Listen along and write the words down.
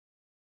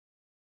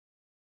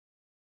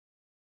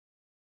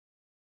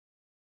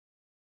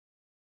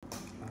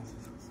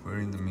We're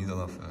in the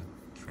middle of a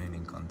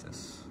training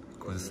contest,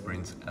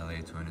 CodeSprint LA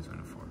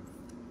 2024.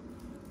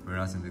 We're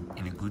not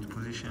in a good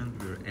position,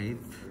 we're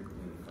 8th.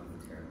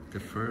 The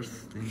first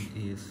thing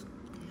is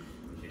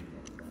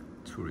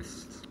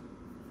tourists.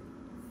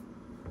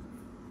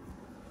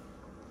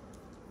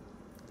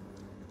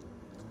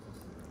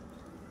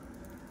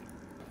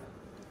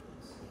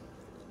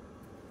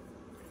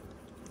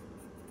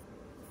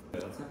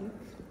 What's happening?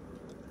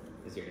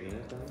 Is your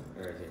internet done?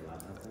 Or is your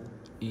laptop done?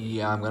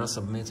 Yeah, I'm gonna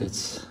submit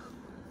it.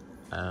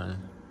 Oh,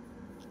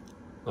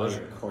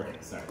 you're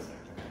recording. Sorry.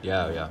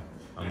 Yeah,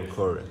 I'm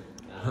recording.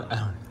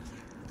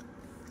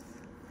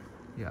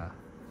 Yeah.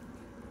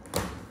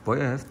 Boy,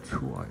 I have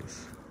 2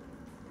 eyes.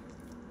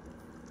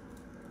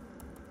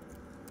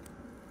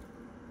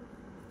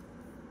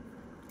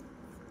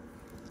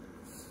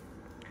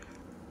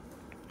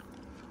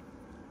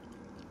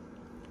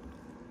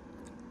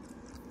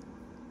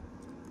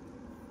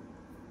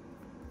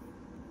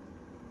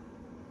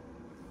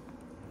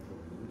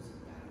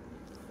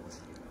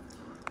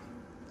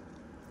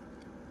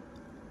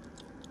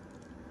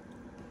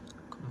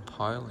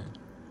 Compiling.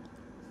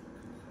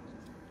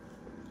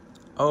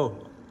 Oh,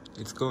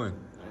 it's going.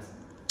 Nice.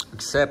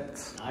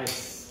 Accept.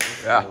 Nice.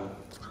 Yeah.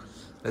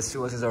 Let's see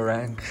what is our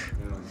rank.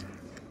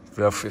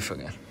 We are 5th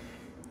again.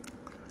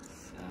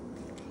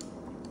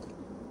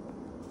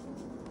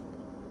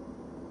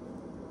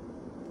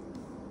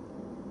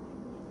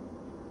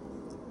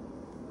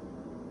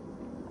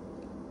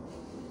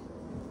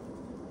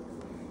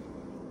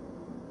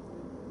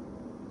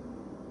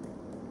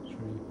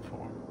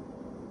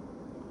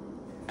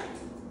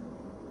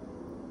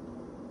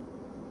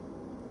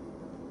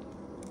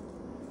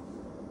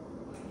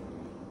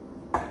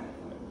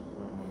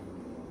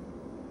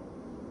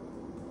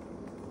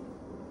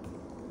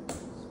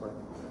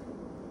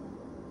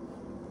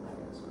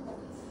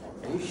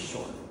 Are you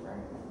sure?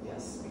 Right?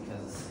 Yes,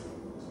 because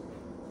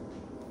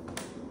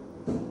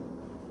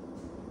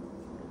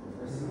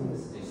first thing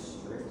is a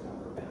strict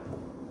upper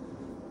bound.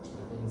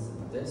 That means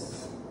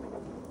this.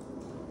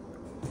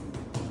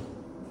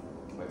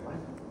 Wait, what?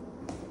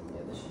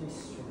 Yeah, this should be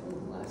strictly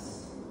less.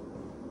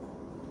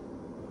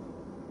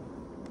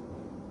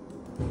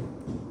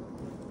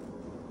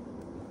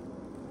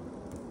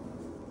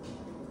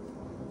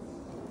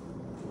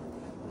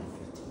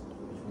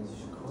 Which means it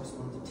should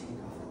correspond to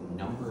takeoff at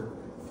number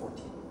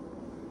 14.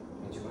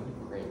 Means you're going to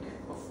break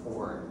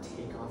before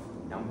takeoff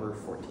number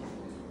 14.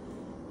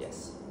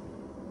 Yes.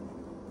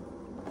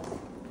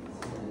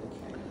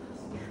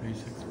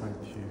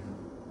 3652.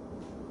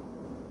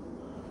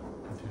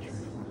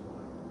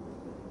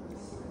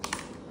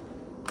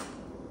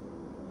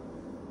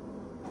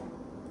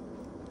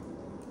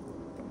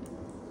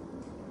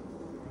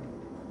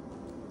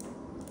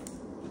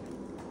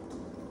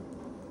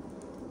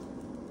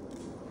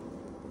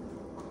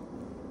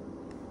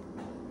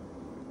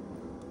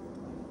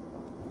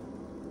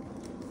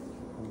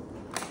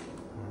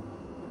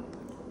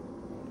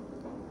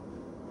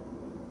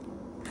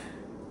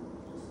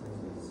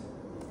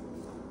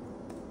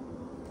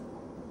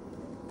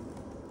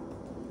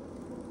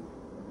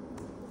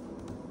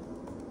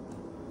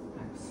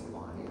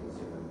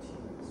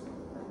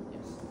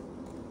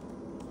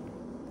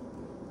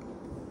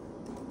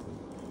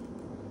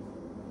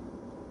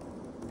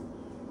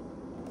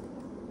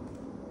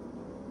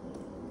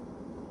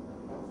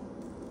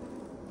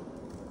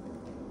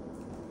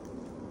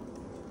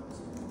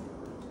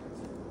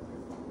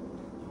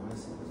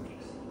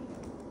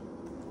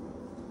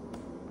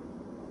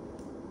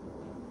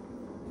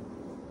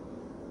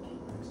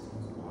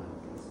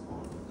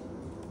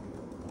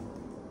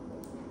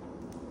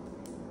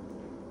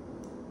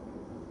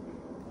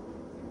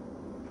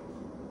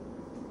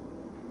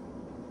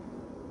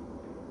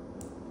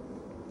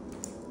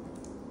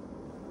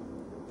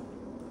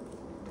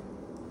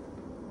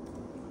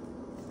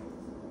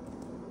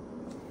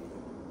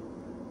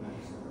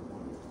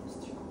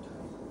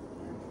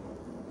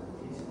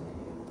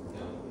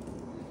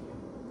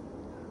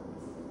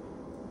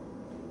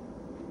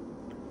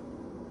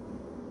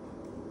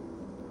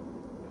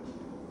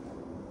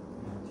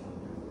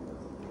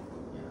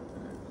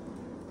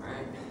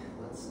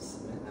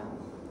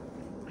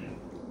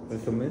 We're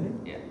submitting?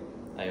 Yeah.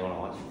 Oh, you want to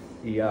watch?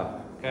 Yeah.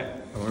 Okay.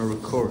 I want to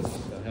record. Go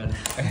ahead.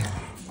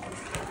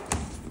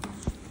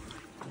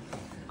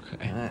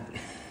 Okay. Alright.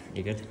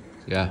 You good?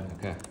 Yeah.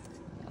 Okay.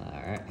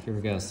 Alright, here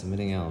we go.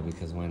 Submitting L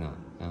because why not?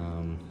 I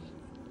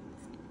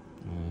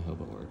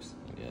hope it works,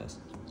 I guess.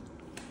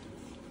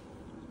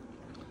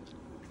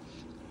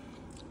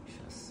 We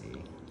shall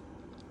see.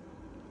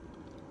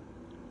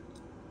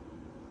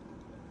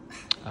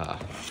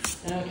 Okay.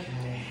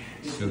 Okay.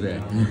 There's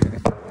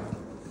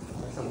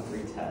some 3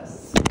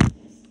 tests. These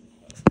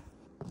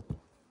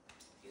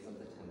are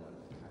the 10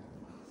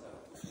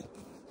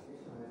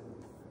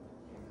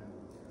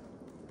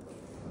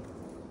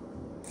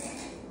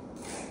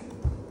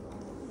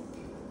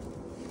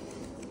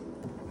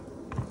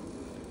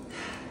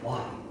 Why?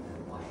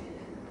 Why?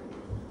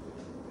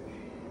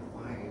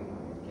 Why am I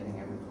getting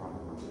every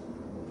problem?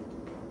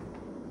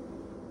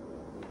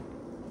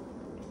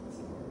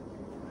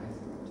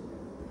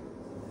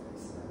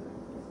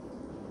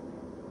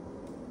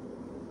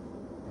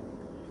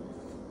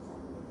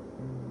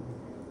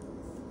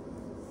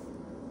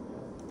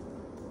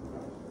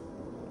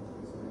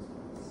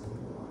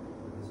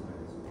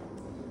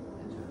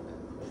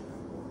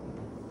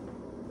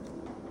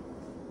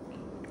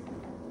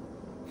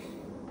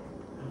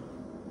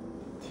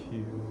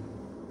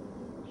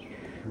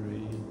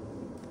 3,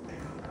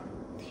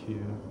 2,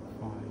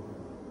 5.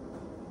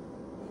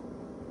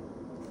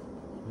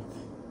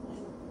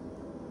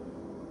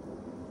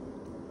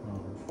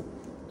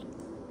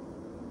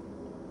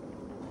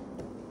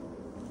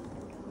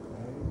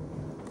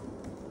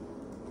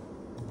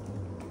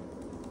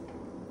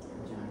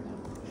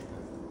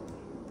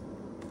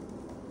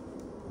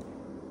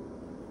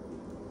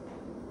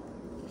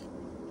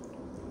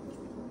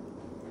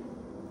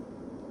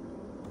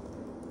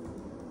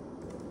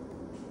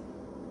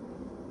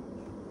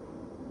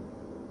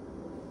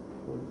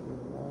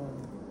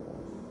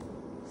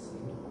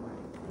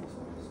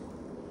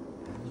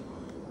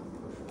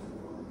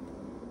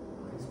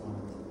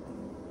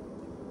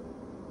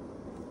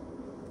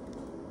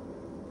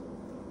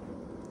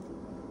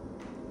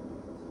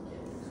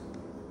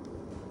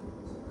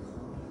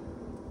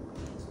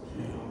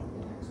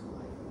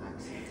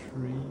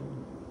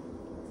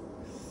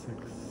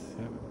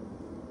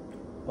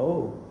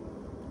 Oh,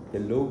 the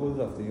logos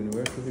of the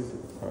universities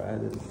are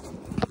added.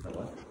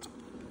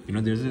 You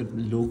know, there's a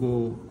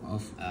logo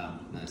of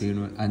nice. the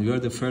and you are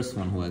the first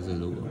one who has a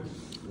logo.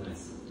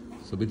 Nice.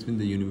 So between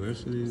the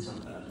universities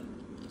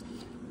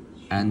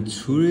and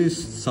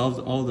tourists solved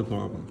all the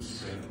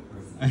problems.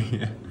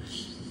 Yeah.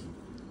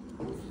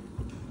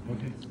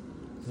 Okay,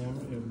 now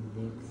it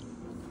looks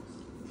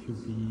to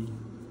be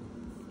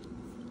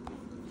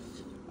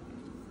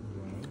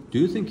right. Do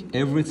you think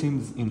every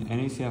team in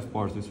NAC have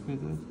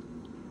participated?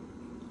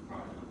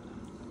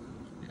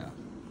 Yeah.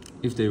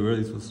 If they were,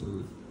 it was so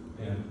good.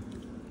 Yeah.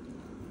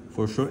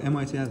 For sure,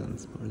 MIT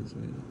hasn't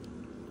participated.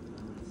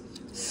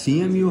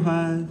 CMU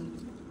had,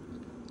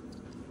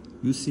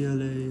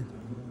 UCLA,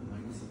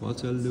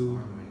 Waterloo,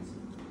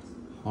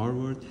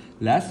 Harvard.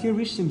 Last year,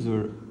 which teams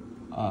were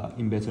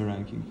in better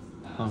ranking?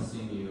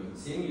 CMU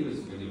is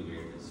really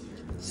weird this year.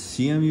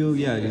 CMU,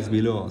 yeah, is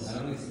below us. I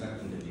don't expect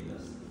them to beat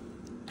us.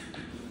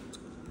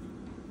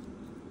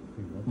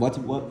 What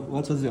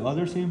was the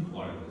other team?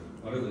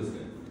 Waterloo is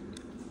good.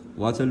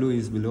 Waterloo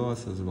is below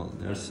us as well.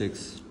 They're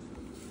 6.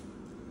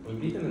 We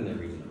beat them in the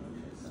regional.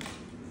 So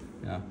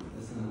Yeah.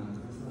 that's not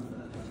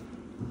bad.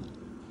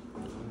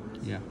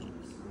 Yeah.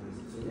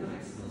 So yeah,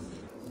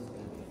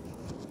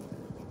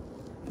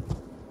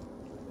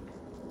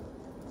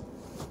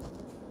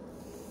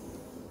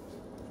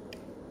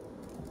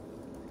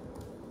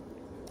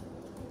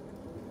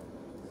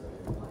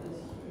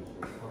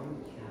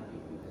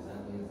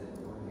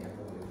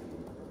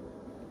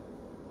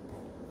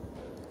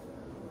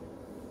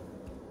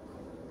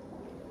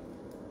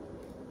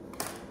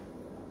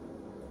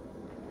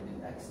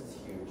 X is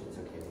huge, it's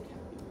okay to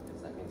count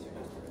because that means you're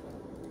just going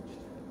to reach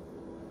there.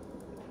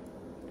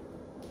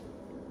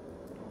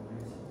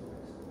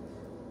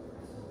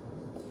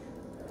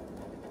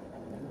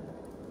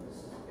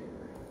 This is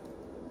bigger.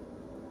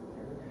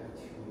 I would have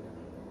 2 at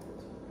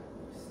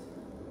least.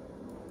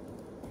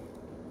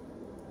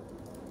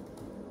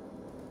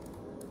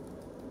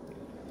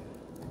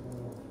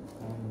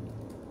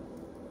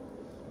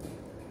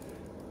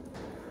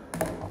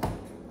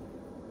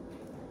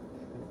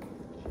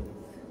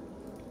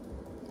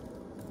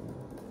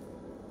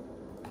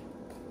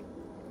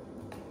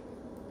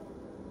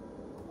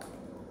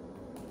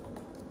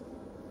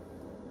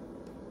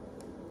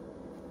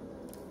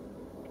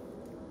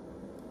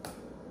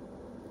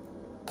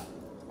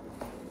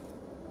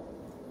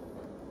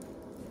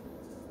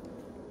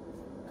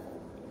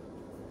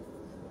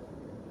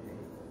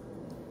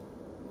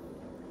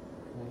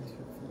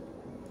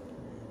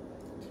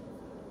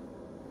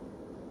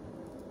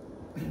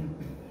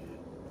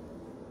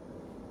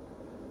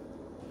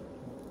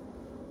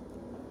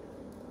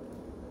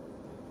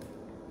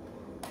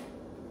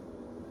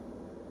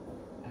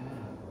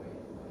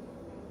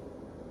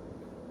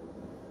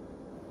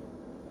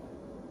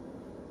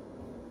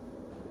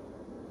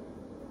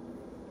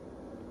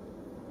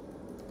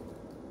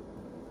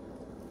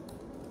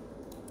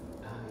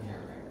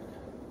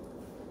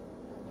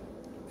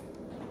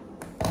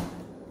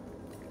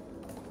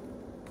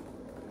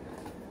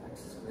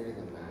 Greater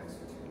than max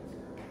return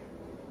 0.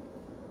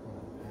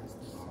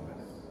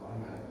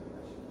 Automatically,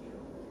 that should be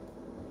true.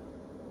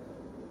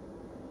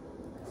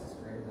 X is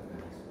greater than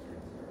max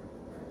return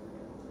 0. Right?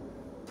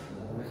 So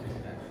that might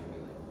actually be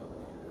like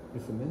both.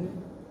 Just a minute.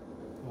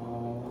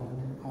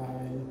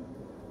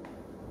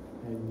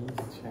 I need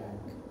to check.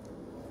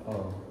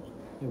 Oh.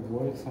 It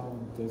works on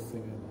this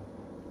thing.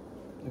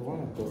 It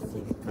works on those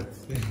things.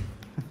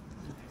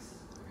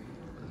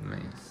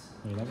 Nice.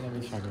 Wait, let me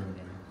check it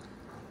again.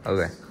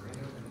 Okay.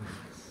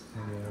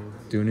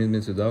 Do you need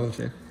me to double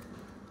check? 1,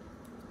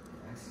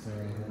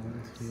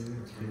 2, 3,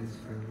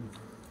 4,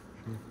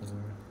 3,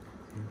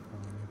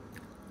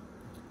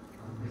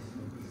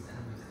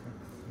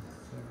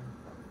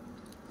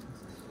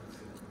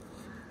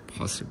 5.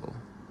 Possible.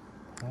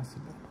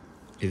 Possible?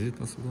 Is it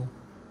possible?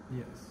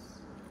 Yes.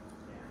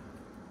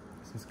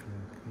 This is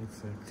correct. 8,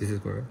 6. This is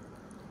correct.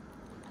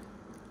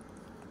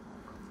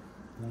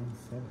 9,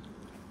 7.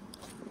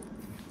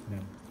 No.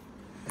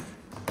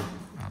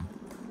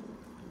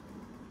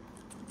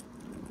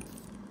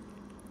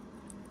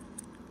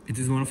 It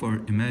is one of our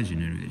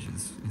imaginary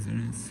edges, isn't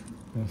it?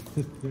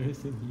 There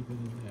isn't even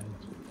an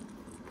edge.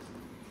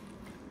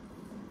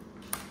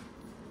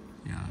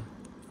 Yeah.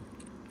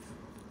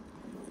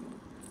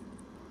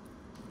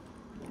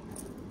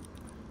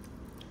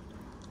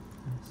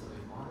 So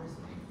if R is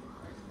negative,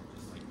 right, then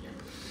just like get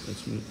rid of it. Let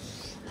me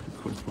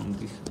record from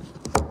this.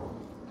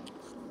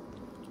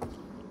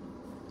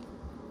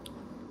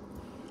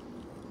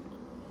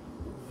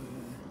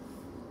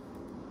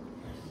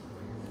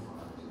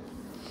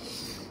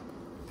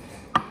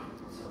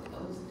 So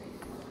L is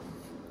negative.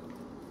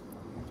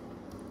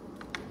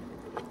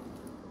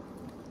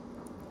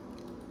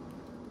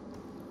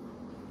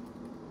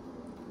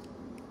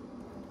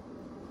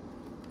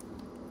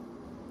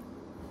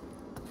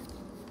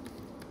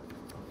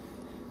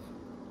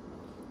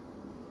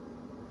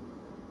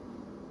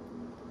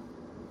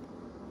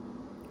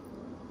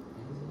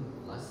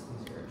 Anything less than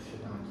 0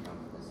 should not count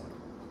for this one.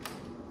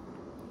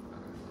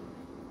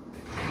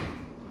 Okay.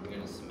 I'm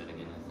gonna submit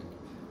again, I think.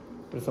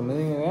 There's something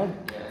in there?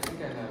 Yeah, I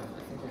think I have.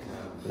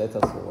 Let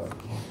us know.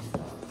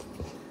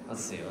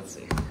 Let's see.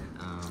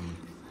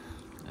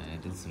 I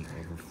did some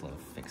overflow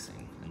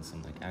fixing and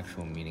some like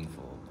actual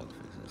meaningful bug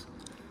fixes.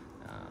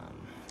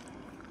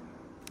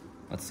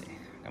 Let's see.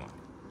 Come on.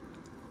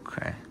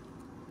 Okay.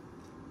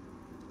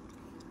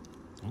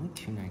 Only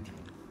 219.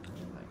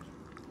 Really like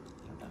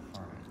not that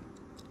far, right?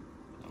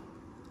 No.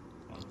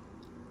 Well,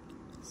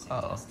 same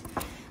Oh. test.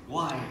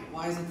 Why?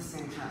 Why is it the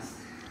same test?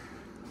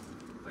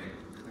 Wait,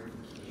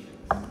 clarification.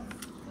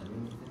 Let me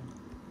anything?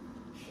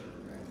 Sure,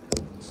 right.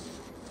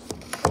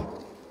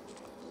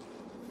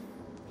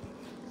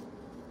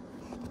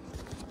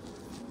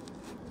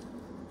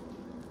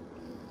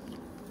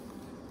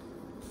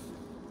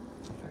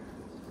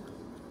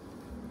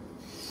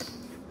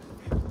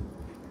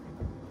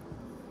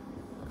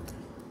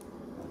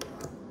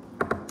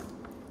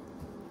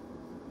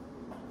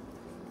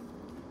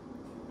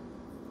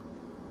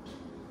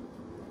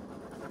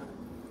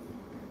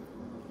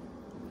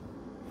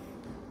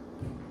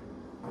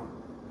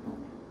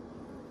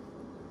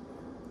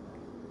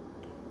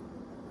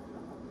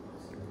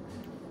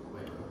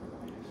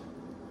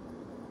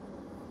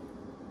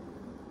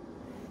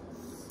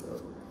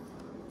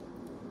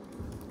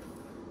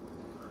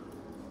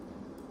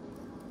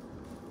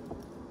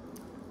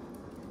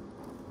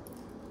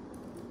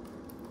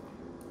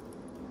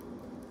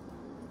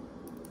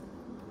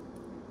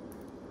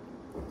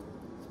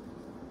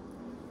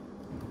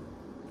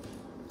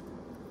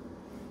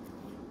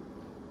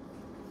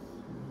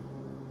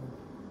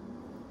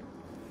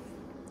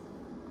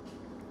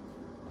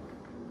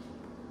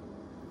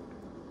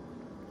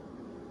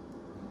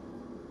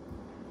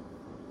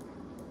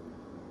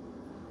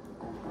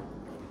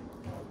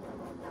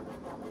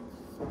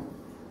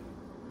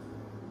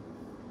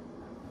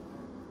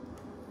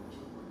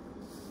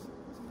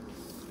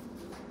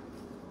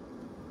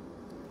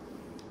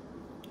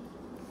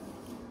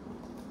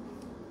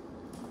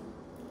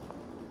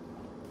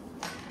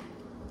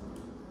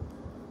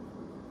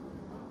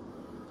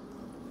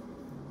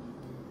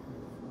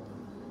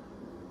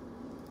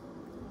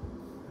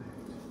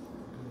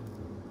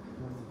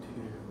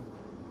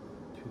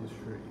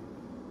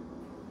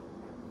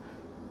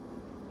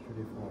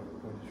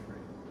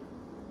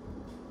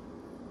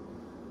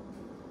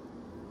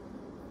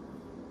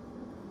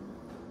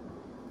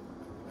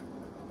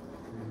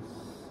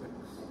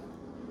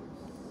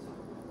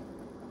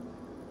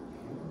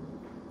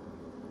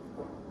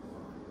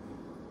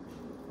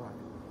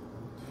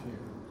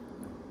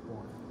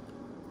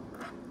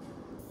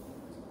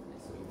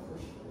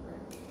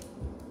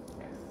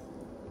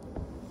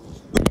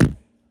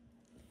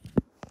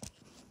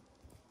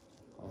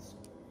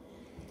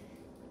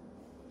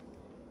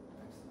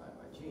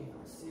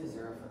 C is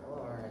 0 for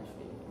L, R, H,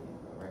 V.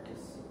 Rec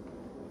is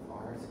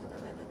R is equal to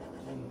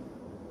G,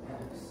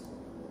 X,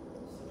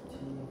 so T,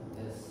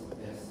 this, and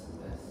this.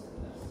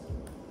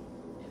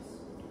 Yes.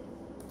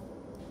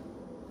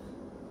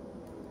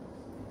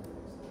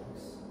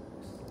 X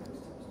times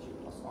G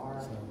plus R.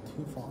 So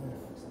 2, 5,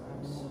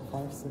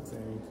 5, 6, 8,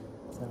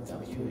 7, 6,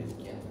 W 3. is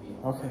get to be.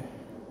 Okay.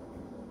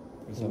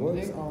 It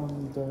works on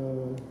the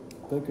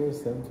bigger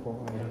central.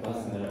 You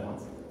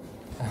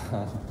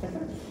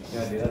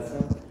wanna do that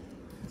still?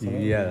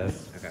 Yeah,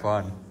 that's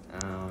fun.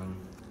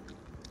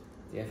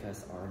 DFS,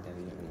 R,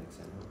 W, and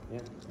XN.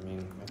 Yeah, I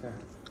mean, okay.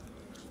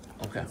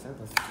 Okay.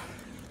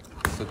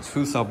 Let's So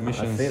 2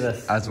 submissions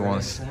at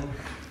once.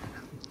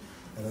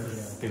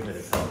 Give it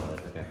a solid.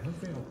 Okay.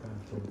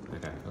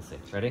 Okay, let's see.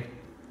 Ready?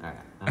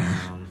 Alright.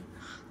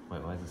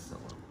 Wait, why is this so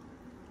low?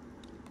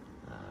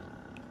 I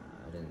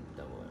didn't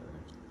double it,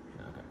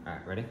 right? Okay.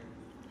 Alright, ready?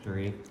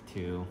 3,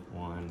 2,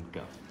 1,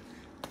 go.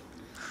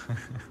 We're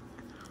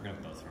gonna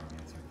both wrong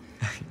answer.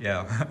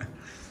 Yeah.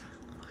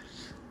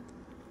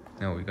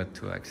 No, we got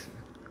 2x.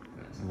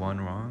 1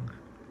 wrong.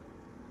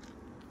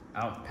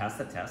 Oh, pass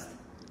the test?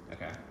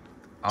 Okay.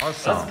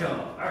 Awesome. Let's go.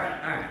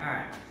 Alright.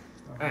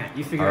 Alright,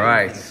 you figure All out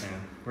right. everything,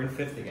 Sam. We're in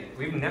 5th again.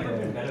 We've never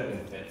been better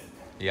than 5th.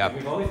 Yep.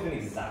 We've always been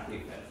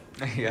exactly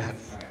 5th. Yeah.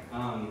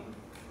 Alright,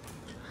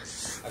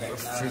 Okay.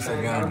 Choose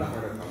again.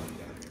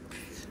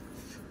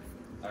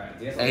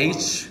 Alright,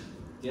 H.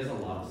 He has a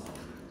lot of stuff.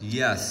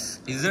 Yes.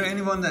 Is there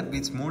anyone that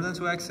beats more than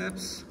 2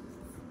 accepts?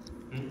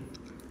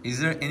 Is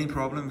there any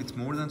problem with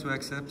more than 2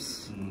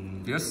 accepts?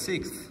 We are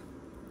 6th.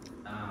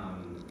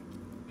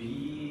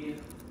 B,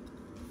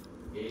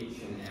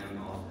 H, and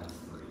M all have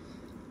 3.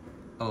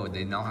 Oh,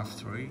 they now have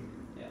 3?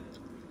 Yeah.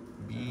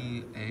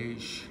 B,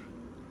 H.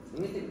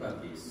 Let me think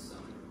about these.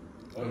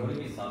 What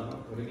have you thought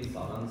about? What have you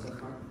thought on so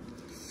far?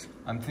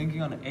 I'm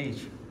thinking on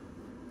H.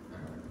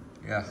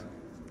 Yeah.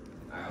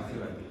 Alright, I'll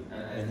think about B.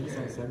 And he's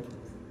on central.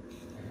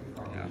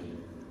 Yeah.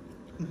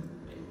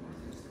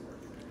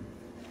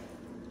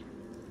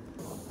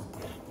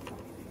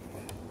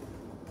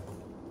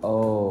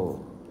 Oh.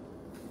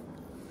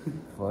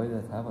 Why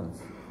that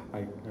happens?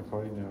 I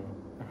probably know.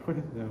 I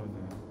probably know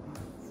now.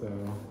 So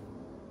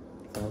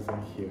also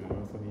here, I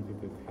also need to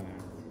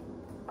detect.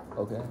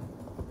 Okay.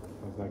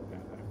 I was like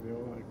that. I feel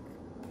like.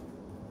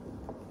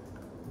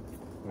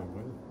 Wait,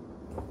 what?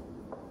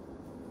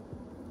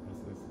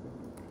 What's this?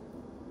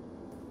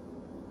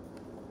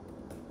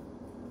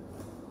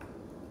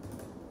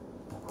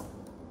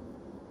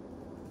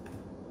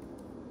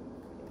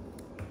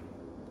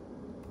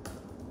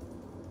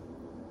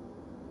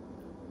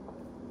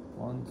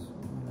 One, 2,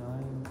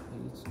 9,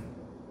 8.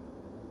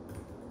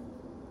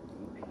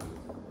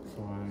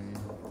 So I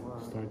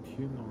start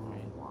 2, 9.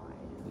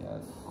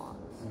 Yes.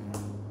 And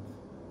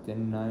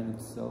Then 9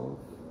 itself.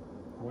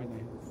 why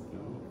 9?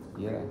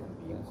 Yeah.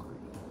 Yes.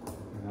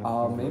 And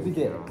that's Maybe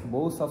the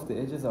both of the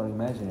edges are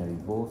imaginary.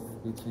 Both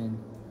between.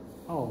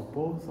 Oh,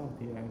 both of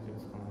the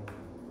edges are.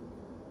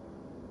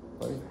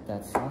 But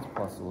that's not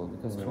possible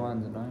because Right. 2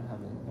 and 9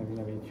 have it.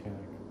 Let me check.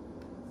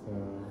 So.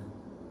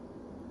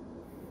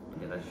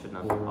 Yeah, that should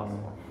not be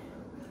possible.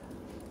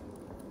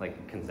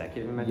 Like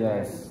consecutive imaginary?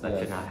 Yes. That yes,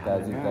 should not that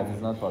happen. that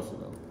is not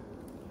possible.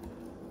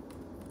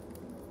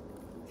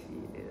 T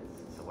is,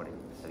 so what are you,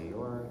 so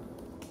you're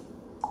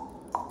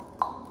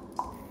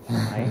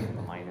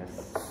 9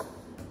 minus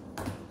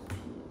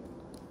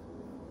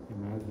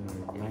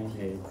Imaginary 9,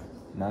 8.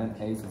 9,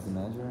 8 is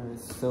imaginary.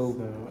 So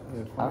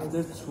if after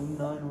I 2,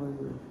 9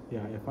 will.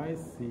 yeah, if I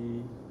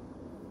see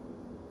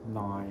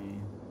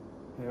 9,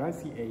 if I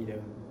see 8,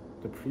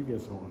 the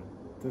previous one,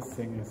 this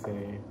thing is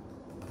a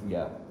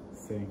Yeah.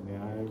 thing,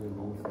 then I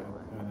remove it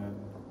and then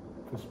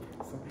push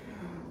press.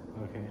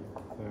 Okay,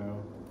 so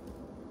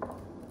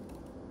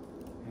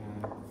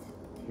add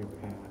to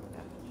path.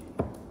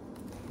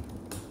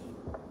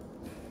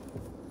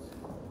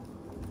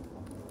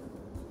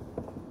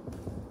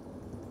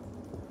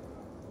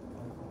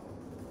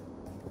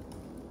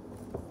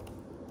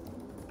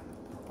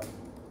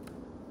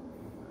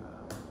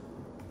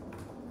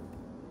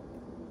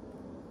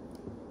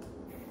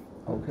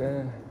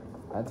 Okay.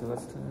 Add to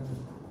Western.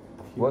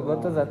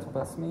 What does that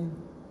pass mean?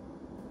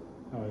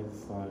 Oh,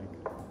 it's like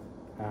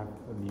add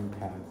a new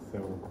path, so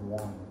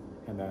 1,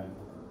 and then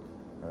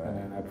and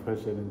then I push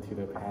it into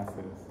the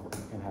passes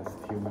and has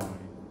 2, 9,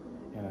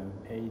 and then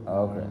 8,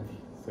 Okay. 9,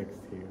 6,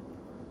 2.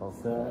 Okay.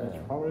 So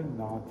it's probably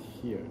not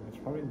here. It's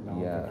probably not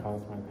Yeah.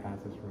 because my path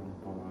is wrong,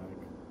 but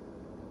like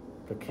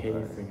the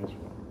casing is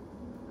wrong.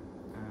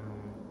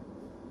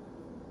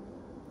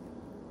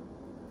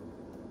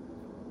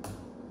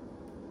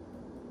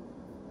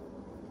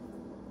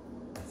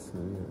 It's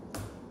weird.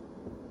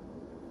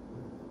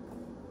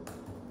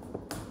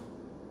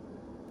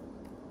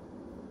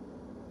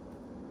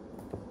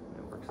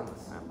 it works on the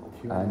sample.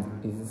 2,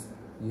 And 9. is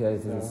yeah,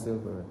 it is So- still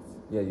correct.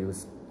 Yeah,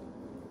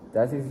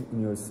 that is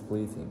in your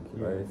splitting,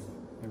 right? Yes,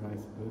 in my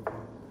splitting.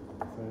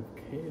 So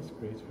if k is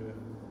greater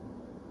than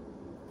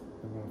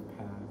number of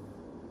paths,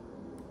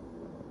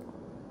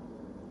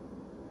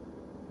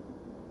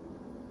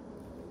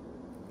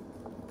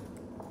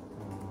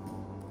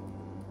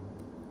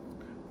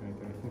 right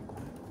there.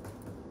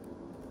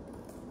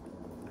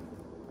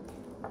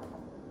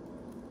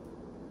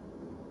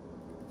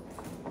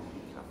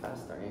 How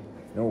fast are you?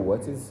 No,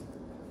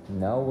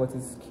 what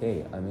is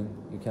k? I mean,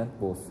 you can't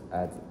both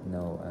add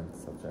no and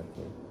subtract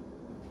k.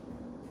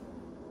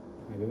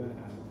 I didn't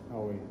add.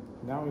 Oh wait,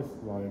 now it's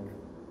like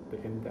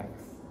the index.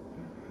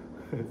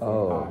 It's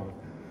Oh. like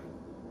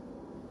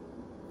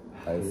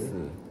I Here?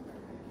 see.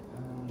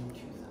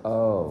 Choose that.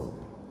 Oh,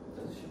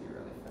 Those should be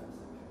really fast.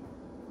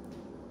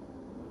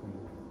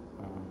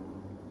 um,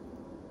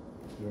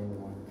 0,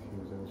 1, 2,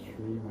 so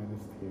 3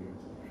 minus 2.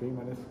 3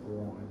 minus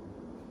 1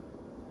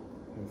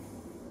 is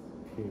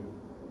 2.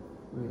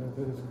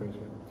 This is greater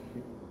than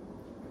 2.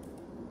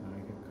 Now I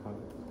can cut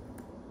it.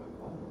 But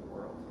what in the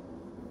world?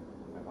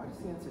 Like, why does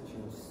the answer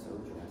change so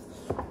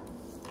drastically?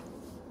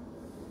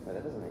 Like,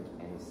 that doesn't make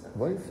any sense.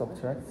 why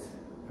subtract?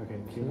 Okay,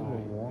 2, Two,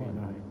 9, one.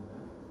 9.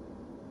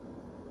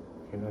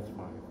 Okay, that's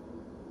fine.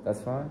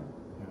 That's fine.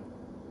 Yeah.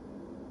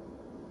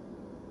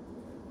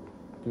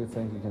 Do you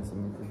think you can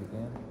submit it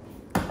again?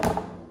 I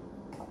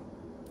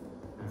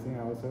think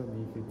I also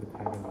need to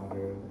detect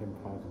another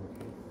impossible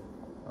case.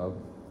 Oh,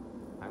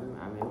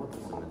 I'm able to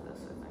submit this,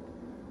 I think.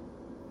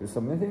 you're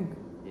submitting?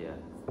 Yeah.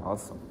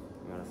 Awesome.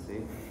 You wanna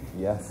see?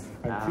 Yes.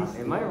 I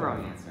It might be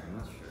wrong answer, I'm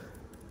not sure.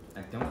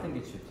 I don't think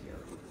it should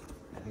TLE.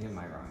 I think it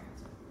might wrong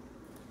answer.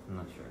 I'm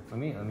not sure. Let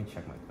me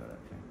check my code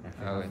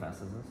actually. How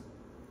fast is this?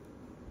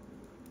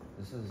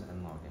 This is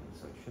nlogin,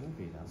 so it shouldn't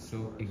be that.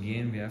 So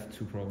again, we have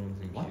two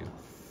problems in What queue. the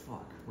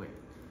fuck?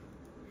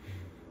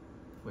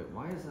 Wait,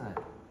 why is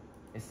that?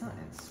 It's not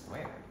n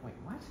squared. Wait,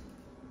 what?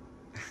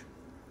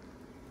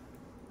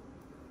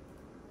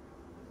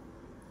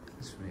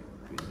 This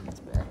reason it's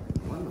bad.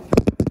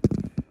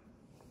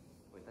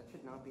 Wait, that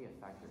should not be a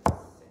factor of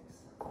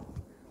 6.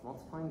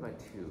 Multiplying by 2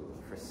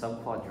 for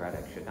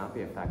subquadratic should not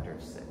be a factor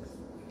of 6.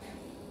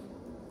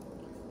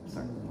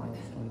 Sorry, what?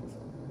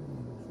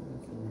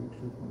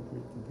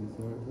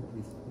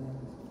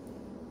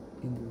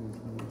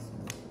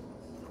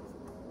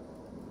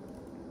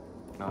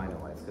 No, I know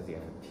why. It's because the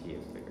f of t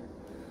is bigger.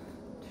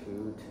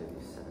 2 to the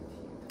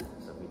 17th.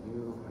 So we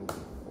do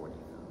 140,000.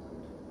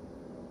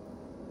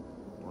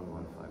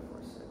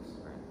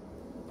 11546, right?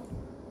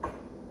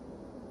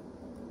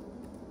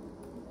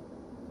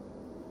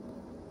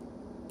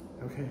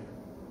 Okay.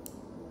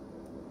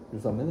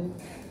 You're submitting?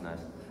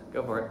 Nice.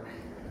 Go for it.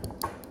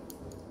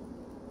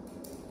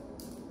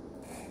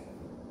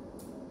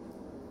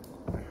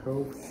 I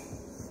hope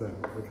so,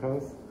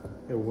 because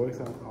it works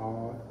on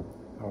all.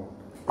 Oh,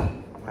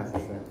 that's the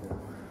same.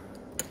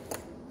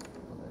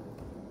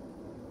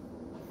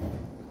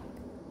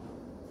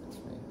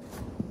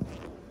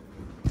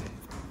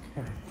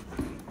 Yeah.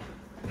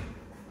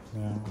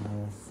 Now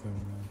I'll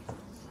submit.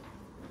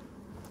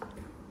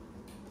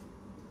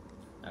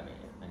 Okay,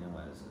 yeah, I know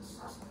why this is.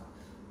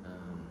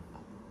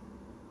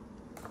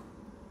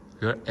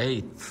 You're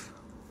 8th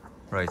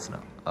right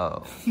now.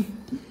 Oh.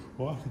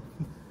 What?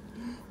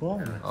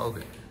 Why?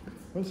 Okay.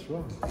 What's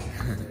wrong?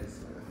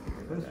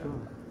 What's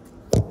wrong?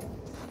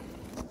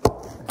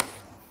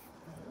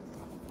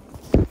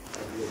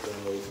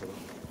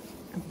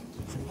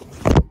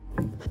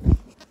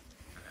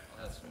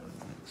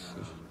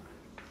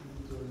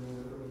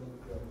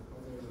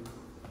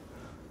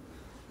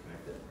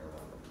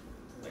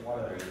 Like, what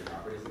are any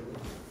properties of it?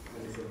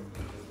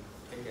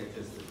 I think it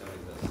just don't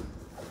exist.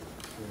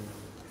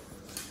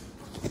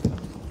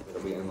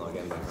 It'll be nlog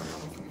n by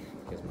harmonic.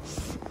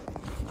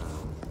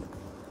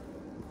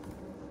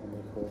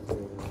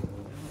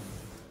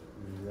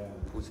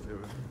 Who's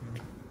favorite?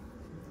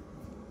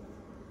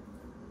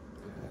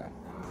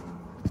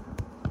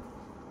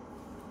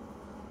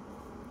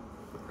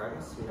 For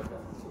progress, we have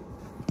that too.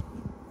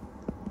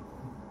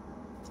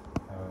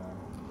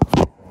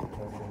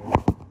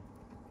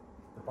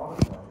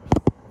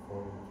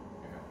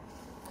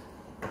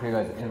 Okay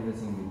guys,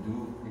 everything we do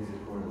is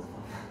recorded.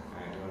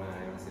 Alright, you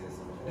wanna see this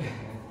one?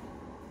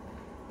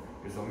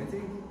 You're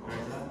submitting? Or is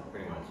that?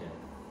 Pretty much, yeah.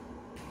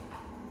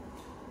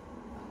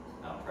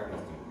 Oh,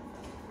 progress doing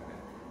okay.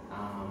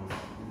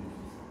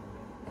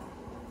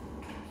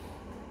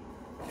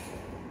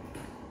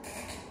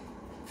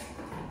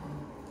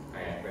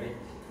 Alright, ready?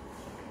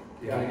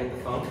 You wanna get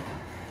the phone?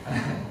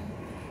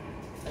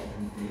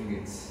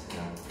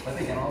 Yeah. But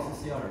they can also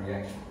see our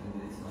reaction.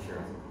 It's not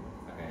Sure.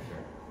 Okay,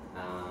 sure.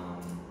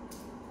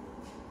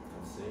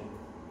 Let's see.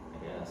 I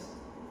guess.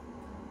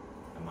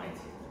 I might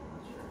see it, I'm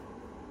not sure. I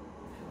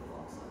should have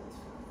lost that. That's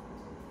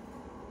fine.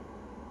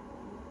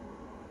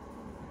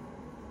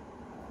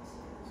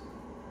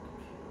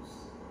 Computers.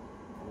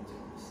 I need to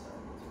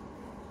restart it.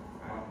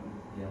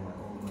 Yeah, my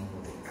old one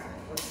was the same.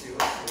 Let's see.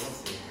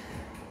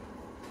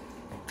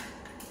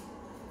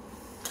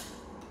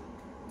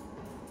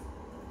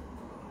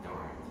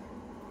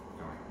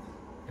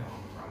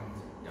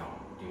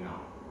 Do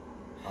not.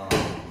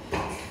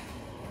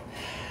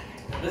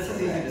 This is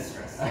easy to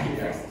stress. I can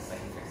fix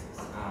this.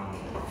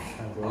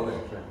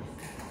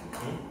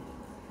 Okay.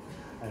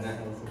 And Yeah.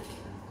 also. Okay.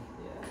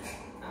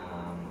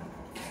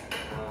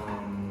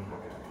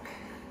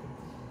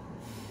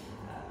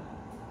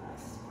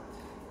 Smart.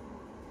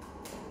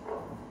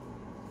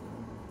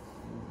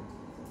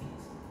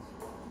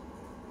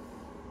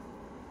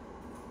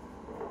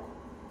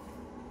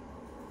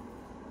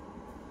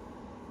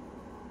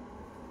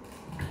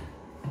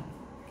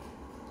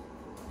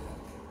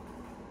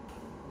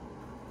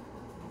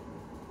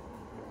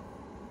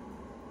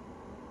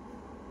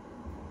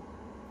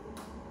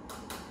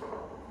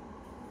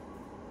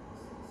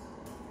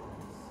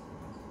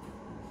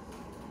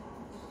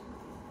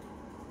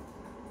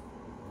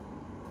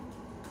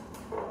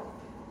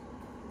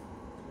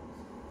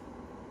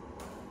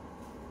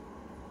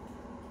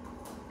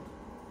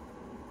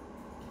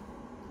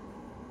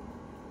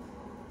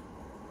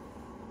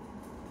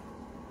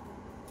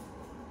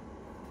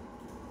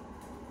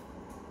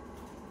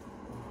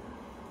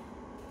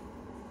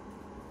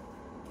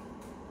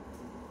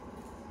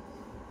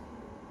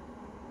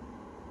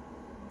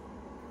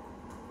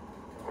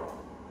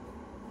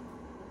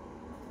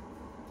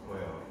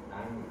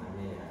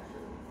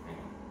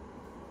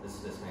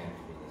 This may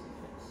actually be an easy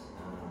fix.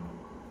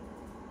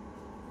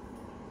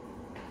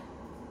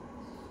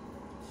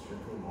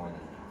 Strictly more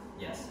than half.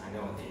 Yes, I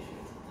know what the issue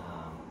is.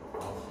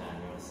 Shayan,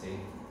 you want to see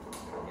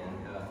again?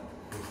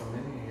 You're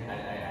submitting again? I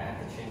have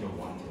to change a 1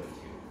 to a 2.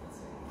 Let's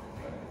see.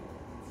 Alright,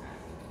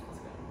 let's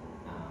go.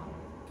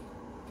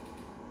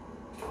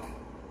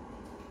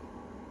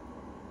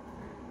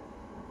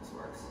 this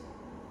works.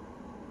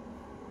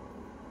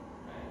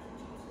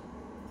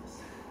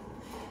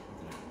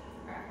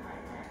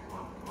 Alright,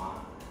 come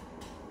on.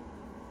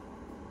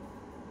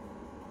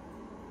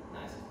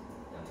 Nice.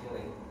 Don't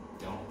tealy.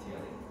 Don't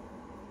tealy.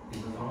 It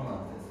was wrong on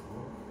this.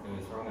 It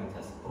was wrong on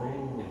test 3.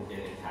 Oh.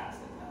 It passed.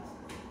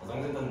 As long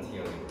as it doesn't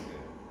tealy, we're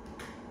good.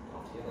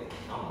 Don't tealy.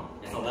 Come on.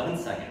 It's 11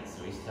 seconds,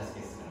 so each test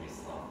case is going to be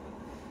slow.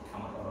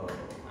 Come on. Oh.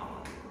 Come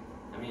on.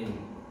 I mean,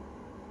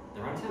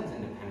 the runtime is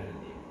independent of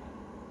the input.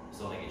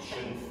 So like it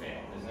shouldn't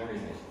fail. There's no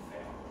reason it should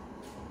fail.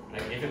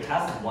 Like if it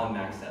passes one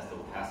max test, it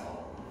will pass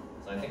all.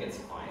 So I think it's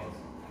fine.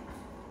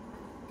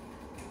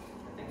 I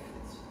think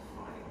it's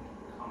fine.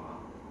 Comma.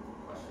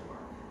 Question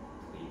mark.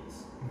 Please.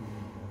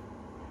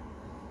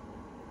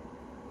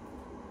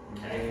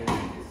 Okay.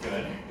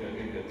 Good.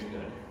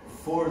 Good.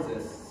 4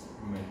 tests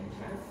remaining.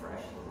 Kind of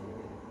fresh, doesn't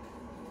it?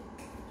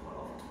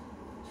 12.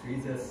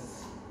 3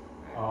 tests.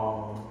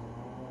 Oh.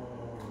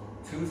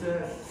 2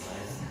 tests.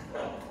 Nice.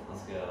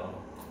 Let's go.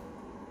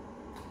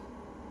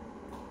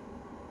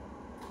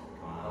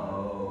 Come on.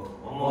 Oh.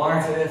 One more.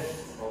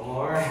 test. One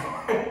more.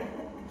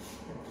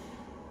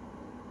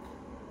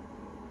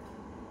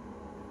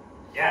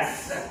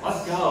 Yes!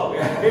 Let's go!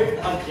 We're fifth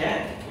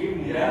again! We've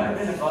never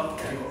been above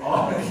 10.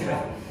 Okay,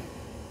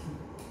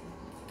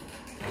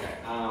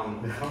 Now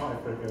I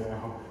figured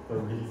out the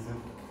reason.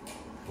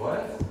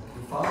 What?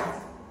 You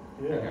found?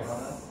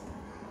 Yes.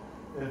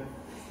 If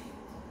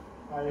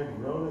I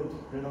wrote it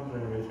rhythm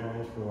generation, I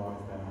just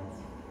realized that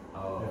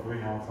Oh. if we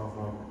have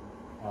something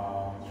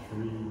like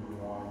 3,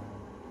 1,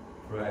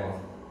 Right.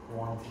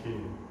 1,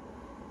 2,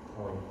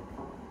 or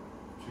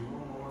 3,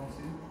 1, 1,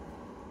 2.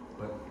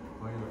 But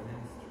why your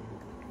hands 3?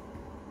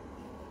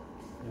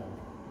 yeah.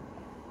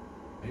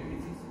 Maybe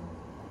it is not.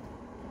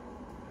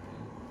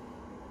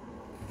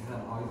 It is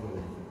an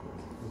isolated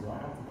course. Do I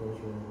have to go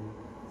through every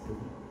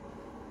city?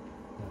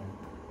 No.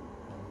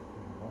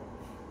 What?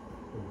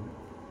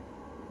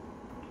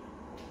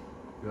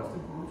 You have to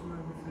go to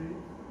every city? I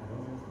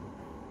don't think so.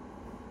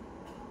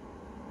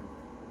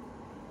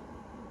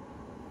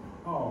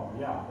 Oh,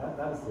 yeah,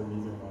 that is the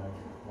reason why we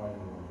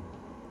want it.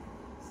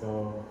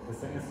 So the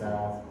thing is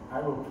that I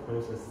will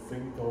push a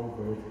single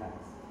vertex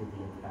to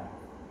be a path.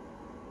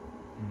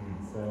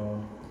 So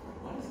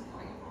what is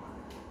going on?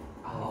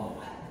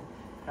 Oh.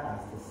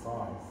 path the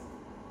size.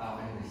 Oh, I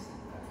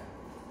understand. Okay.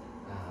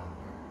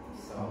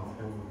 So.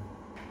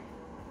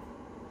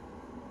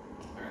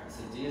 Alright,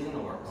 so D is in the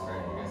works,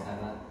 right? You guys have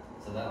that?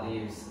 So that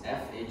leaves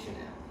F, H, and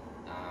M.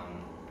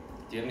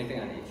 Do you have anything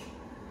on H?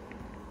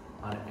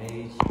 On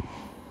H,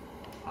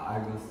 I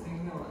was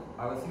thinking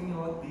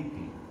about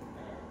DP.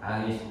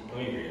 Let me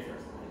read it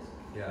first, please.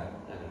 Yeah.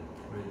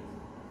 Read.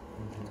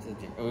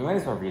 We might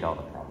as well read all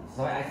the problems.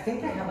 So I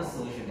think I have a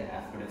solution to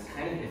F, but it's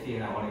kind of iffy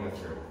and I want to go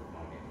through it.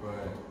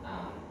 Right.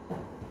 So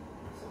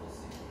we'll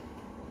see.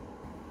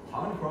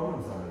 How many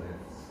problems are there?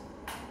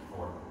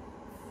 4.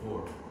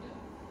 4. Yeah.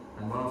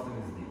 And one of them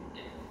is D.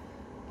 Yeah.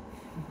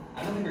 I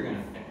don't think we're going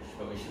to finish,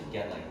 but we should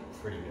get like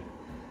pretty good.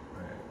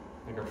 Right. I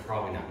think we're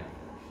probably not going to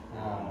finish.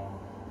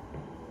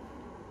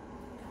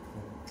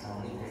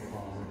 Sounds Only pick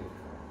fun. a good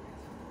correct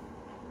answer.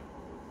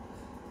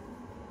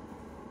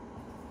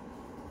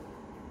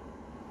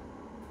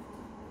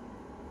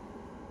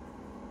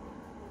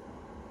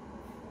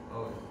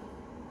 Oh.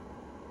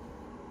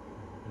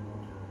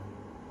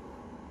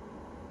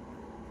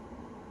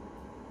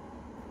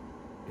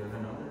 You have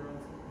another one?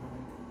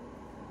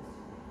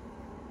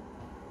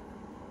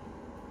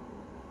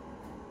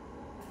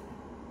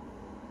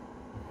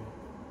 Okay.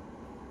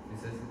 It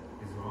says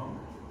it's wrong.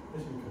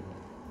 This should be good.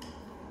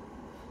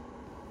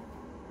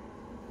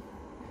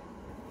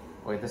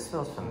 Wait, this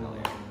feels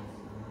familiar.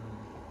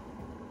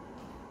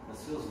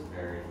 This feels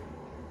very familiar.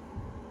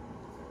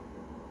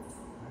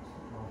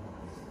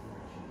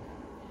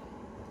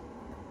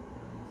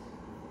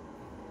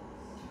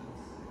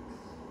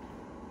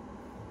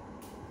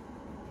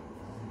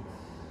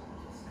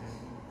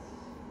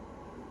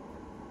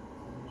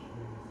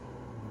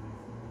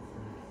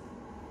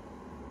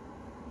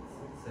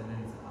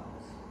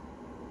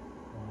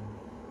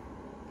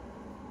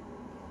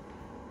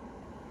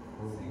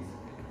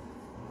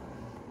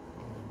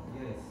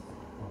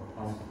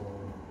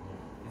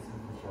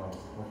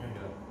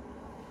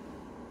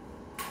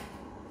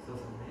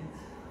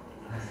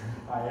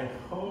 I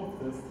hope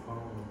this time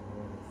it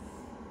works.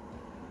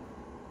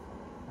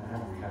 I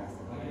have to cast it.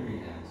 Let me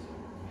read M too.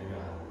 Maybe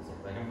I'll have this.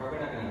 Like I'm probably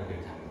not gonna have a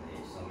good time with H,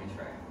 so let me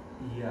try.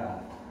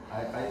 Yeah.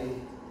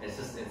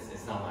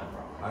 It's not my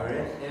problem. I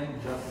read M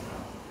just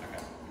now.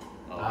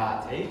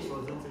 Okay. H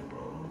wasn't your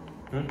problem?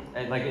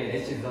 Like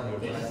H is on your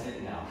it's side. just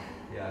it now.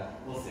 Yeah.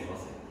 We'll see. Okay.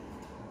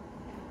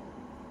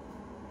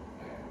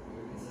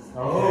 We're consistent.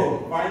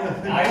 Oh,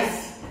 finally!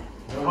 Nice.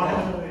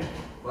 Finally!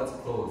 What's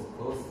close?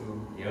 Close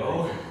to.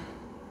 Yo.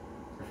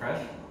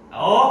 Refresh.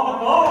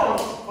 Oh!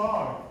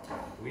 Fuck!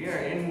 We are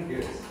in.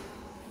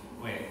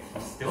 Wait.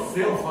 Still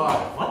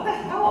 5. What the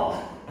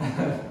hell?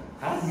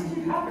 How does this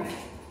keep happening?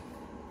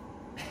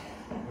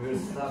 We're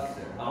stuck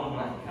there. Oh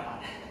my god.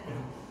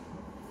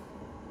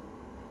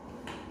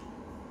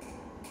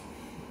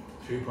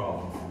 3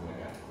 problems.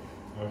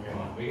 Okay.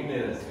 Come on, we can do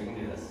this. We can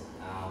do this.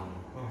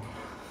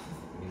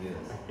 We can do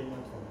this. I hate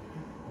myself.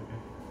 Okay.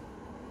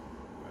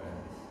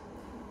 Right.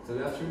 So we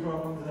have 3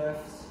 problems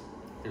left.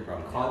 3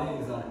 problems. Colin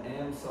is on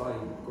M, so I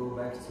go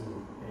back to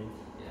H.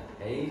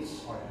 Yeah. H,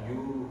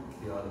 you,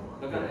 the other one.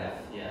 Look at F.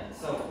 Yeah.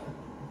 So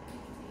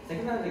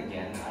think about it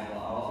again.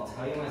 I'll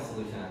tell you my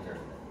solution after.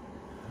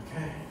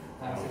 Okay.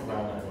 I was That's thinking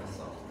about about it.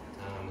 myself.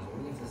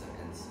 What is this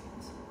N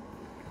scenes?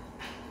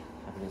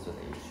 Happiness with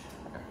H.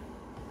 Okay.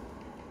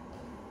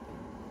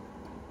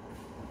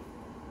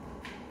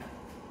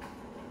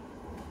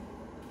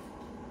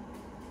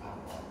 Oh,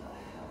 what the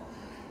hell?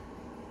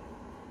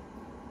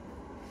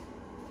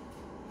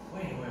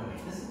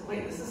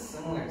 Wait, this is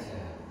similar to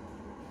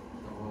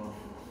the World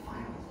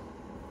Finals.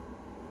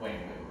 Wait.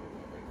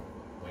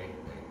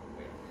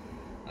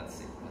 Let's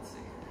see.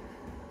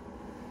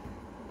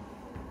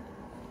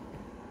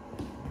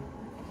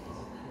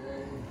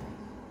 Okay.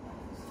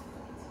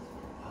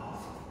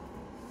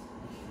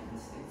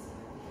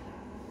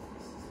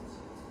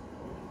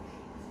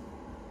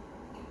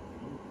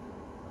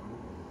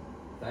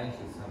 Thank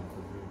you, Sam,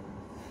 for doing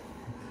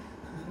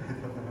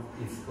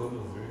this. Its code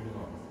was really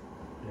long.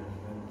 Yeah,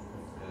 that's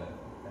Yeah.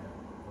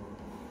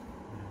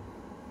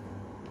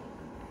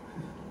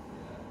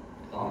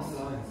 That Long was-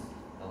 lines.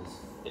 That was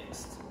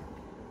fixed.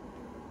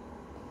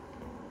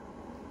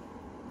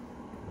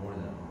 More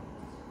than one.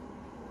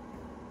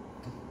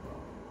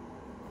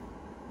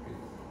 Good.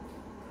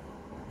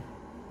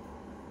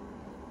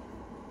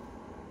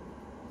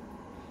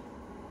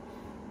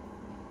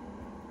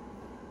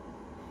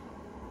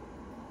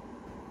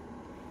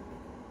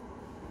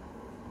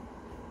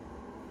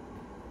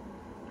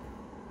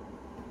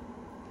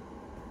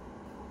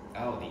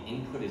 Oh, the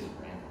input is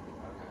random.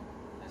 Okay,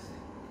 I see.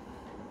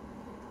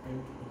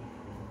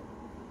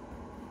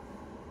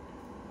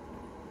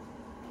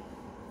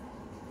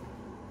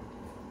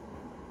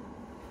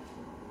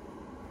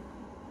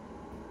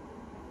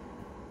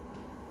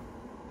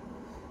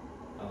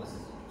 Oh, this is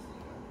interesting.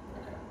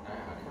 Okay, I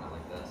kind of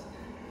like this.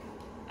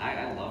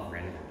 I love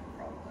random input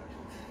problems actually.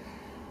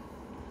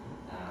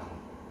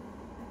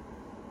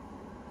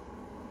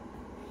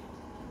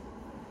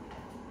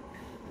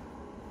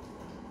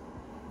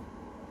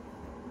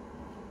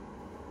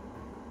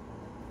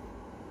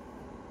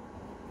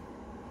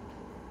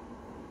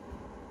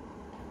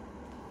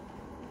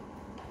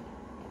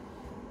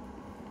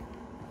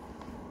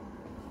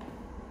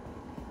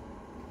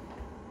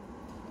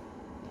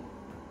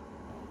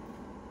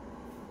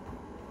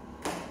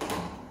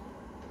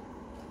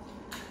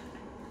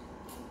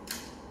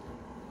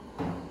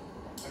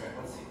 Okay,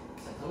 let's see.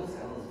 Suppose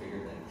L is bigger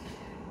than 10.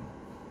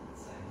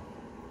 Let's say.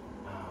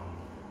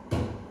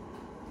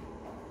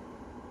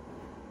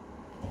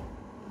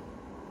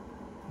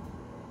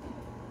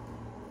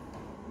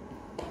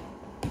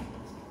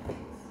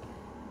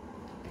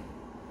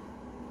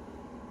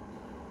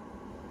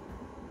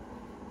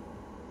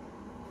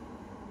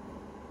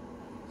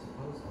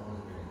 Suppose L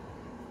is bigger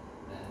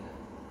than 10.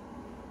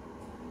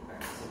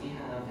 Alright, so we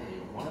have a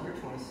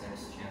 1/26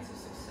 chance of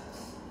success.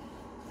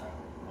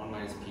 1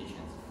 minus p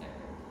chance of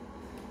failure.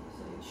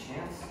 So the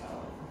chance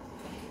of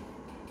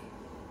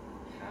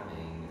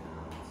having,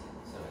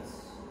 so it's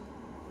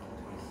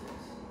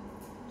 26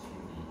 to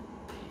the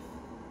 8th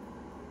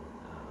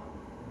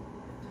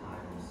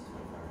times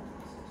 25 or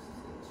 26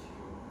 to the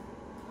 2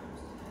 times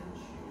 10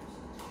 choose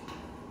 2.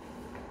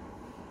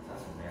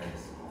 That's very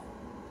small.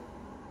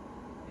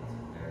 It's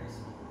very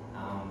small.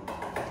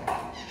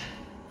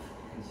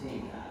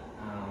 Continue that.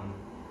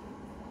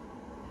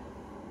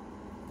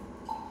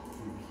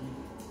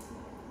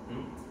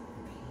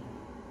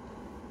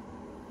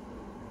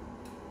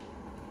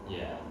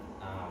 Yeah.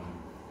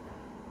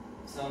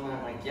 So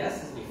my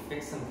guess is we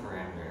fix some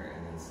parameter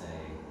and then say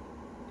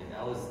if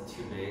L is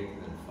too big,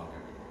 then fuck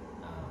everything.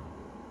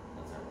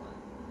 That's our plan.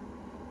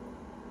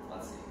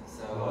 Let's see.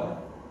 So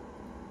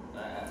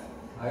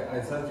I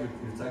thought you're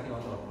talking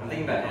about I'm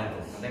thinking about M.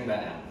 I'm thinking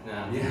about M. No,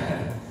 I'm thinking Yeah.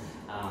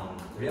 about M.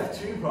 We have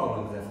 3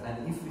 problems left, and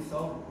if we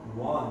solve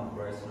one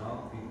right now,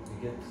 we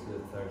get to the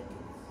third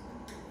case.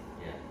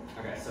 Yeah.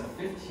 Okay. So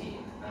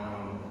 15.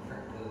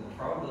 The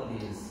probability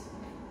is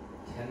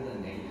 10 to the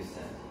negative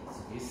 17. So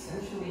we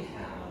essentially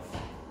have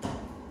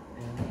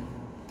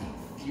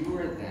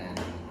fewer than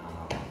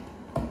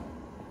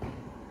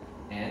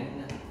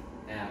n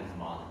m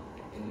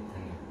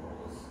independent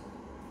roles.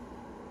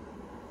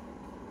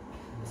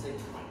 Let's say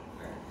 20.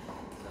 Alright.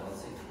 So let's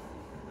say 20.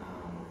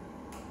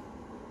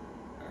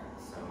 Alright.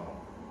 So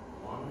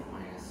 1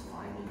 minus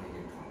 5e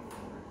negative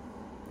 24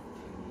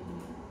 to be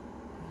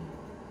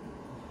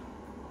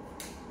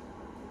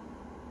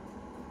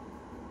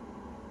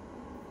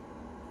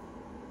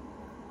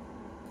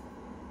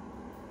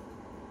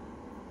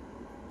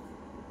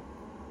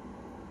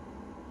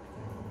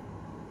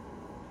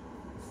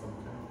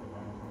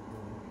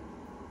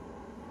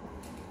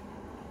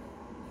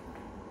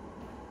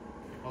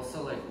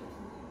also like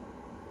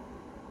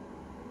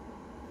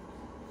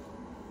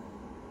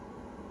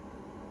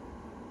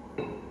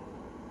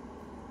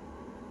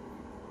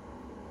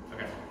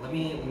okay, let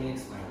me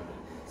explain a bit.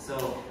 So,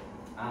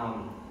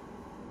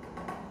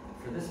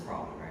 for this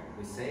problem, right,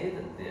 we say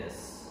that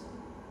this,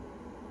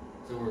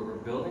 so we're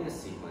building a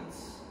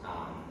sequence,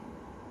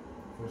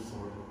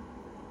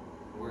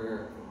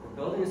 we're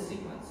building a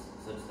sequence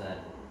such that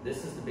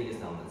this is the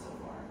biggest element so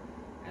far,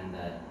 and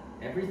that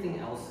everything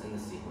else in the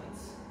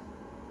sequence,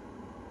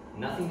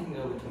 nothing can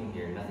go between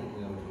here, nothing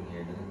can go between here,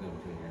 nothing can go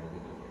between here, nothing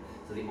can go here.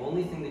 So the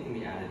only thing that can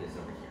be added is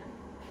over here.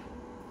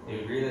 Do you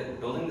agree that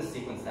building the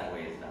sequence that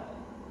way is valid?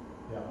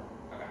 Yeah.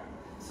 Okay.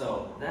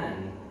 So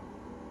then,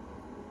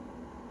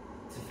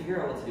 to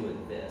figure out what to do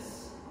with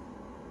this,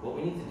 what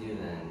we need to do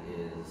then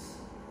is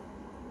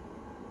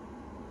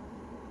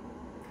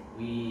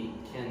we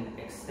can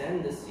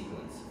extend this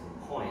sequence from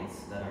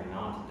points that are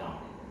not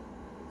dominated.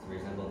 So for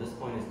example, this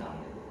point is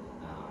dominated,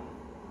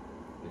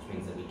 which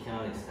means that we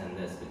cannot extend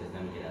this because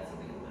then we could add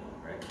something in the middle,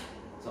 right?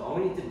 So all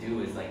we need to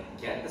do is like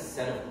get the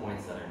set of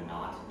points that are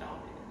not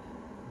dominated.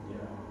 Yeah,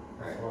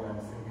 that's Right. what I'm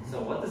thinking.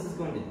 So what this is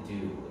going to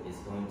do is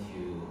going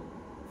to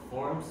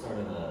form sort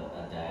of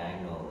a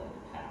diagonal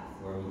like path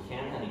where we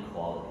can have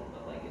equality,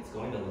 but like it's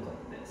going to look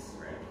like this,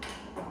 right?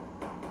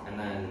 And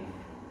then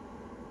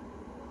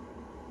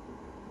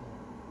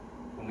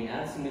when we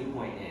add some new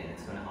point in,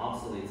 it's going to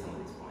obsolete some of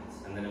these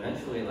points. And then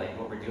eventually, like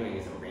what we're doing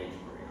is a range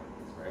query on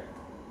these, right?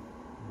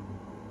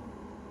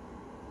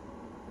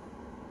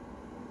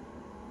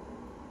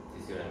 Do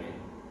you see what I mean?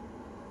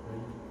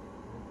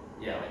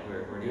 Yeah, like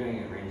we're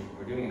doing a range,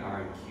 we're doing an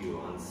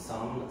RMQ on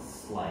some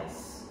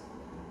slice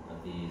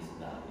of these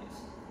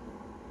values.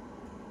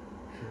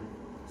 True.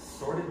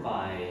 Sorted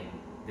by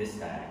this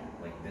tag,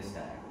 like this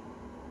tag,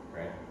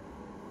 right?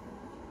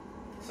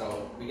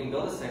 So we can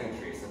build a second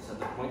tree such that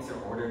the points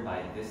are ordered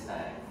by this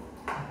tag,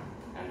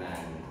 and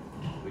then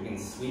we can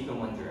sweep in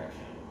one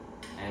direction.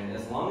 And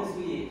as long as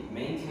we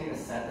maintain a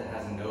set that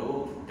has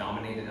no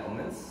dominated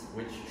elements,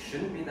 which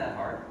shouldn't be that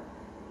hard,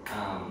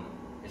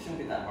 it shouldn't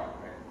be that hard,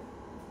 right?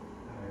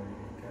 I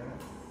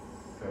guess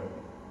so.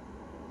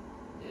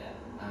 Yeah.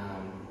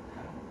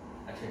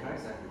 Actually, how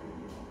exactly do we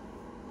do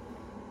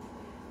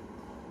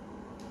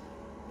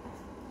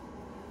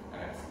that?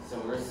 Okay, so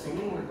we're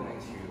assuming we're going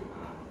to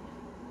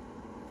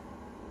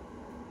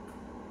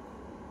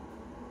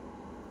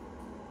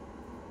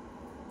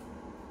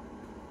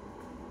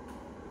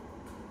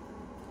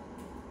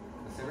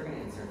let's say we're going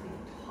to insert from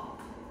the top.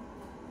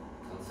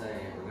 So let's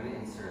say we're going to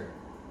insert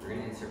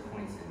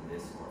points in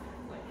this order,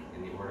 like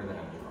in the order that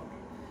I'm drawing.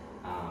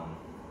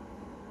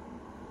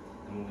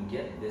 And when we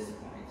get this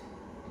point,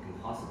 it can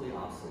possibly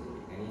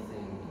obsolete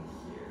anything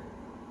in here,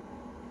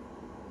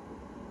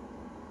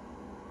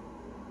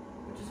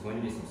 which is going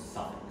to be some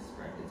suffix,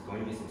 right? It's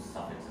going to be some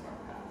suffix of our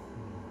path.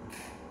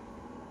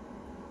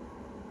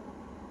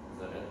 Is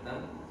that it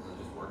then? Does it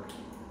just work? Do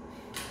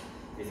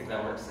you think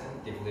that works, Sam?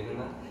 Do you believe in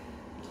that?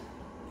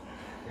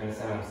 You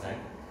understand what I'm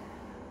saying?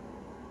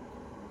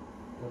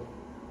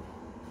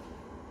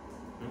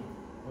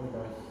 What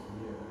about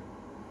here?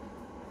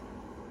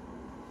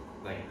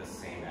 Like the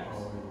same as.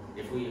 Oh,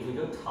 If we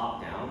go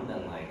top down,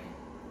 then like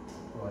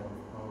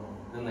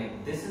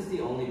this is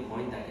the only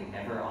point that can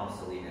ever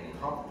obsolete anything.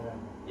 top down.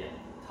 Yeah,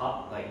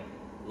 top, like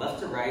left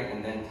to right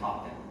and then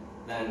top down.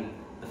 Then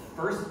the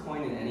first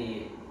point in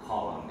any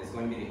column is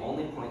going to be the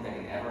only point that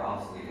can ever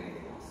obsolete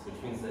anything else,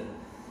 which means that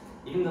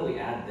even though we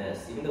add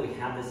this, even though we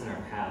have this in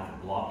our path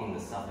blocking the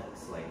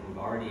suffix, like we've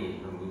already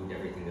removed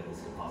everything that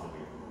this could possibly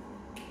remove.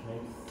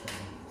 Makes sense.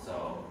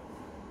 So,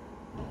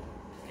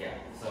 yeah,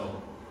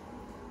 so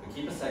we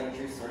keep a second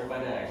tree sorted by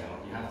diagonal.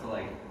 You have to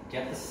like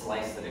get the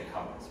slice that it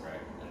covers, right?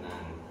 And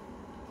then,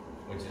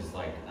 which is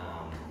like,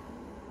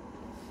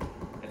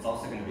 it's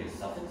also going to be a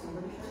suffix, I'm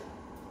pretty sure.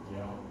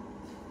 Yeah.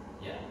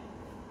 Yeah.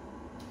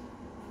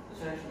 This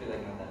should actually be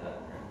like not that bad,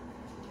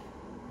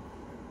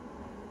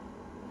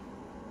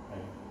 right?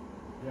 Like,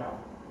 yeah.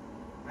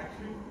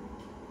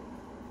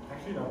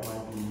 Actually, that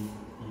might be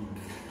even.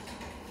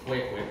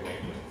 Wait.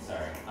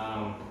 Sorry.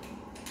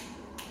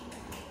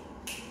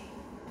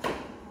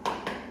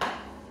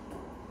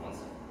 One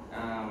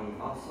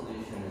second.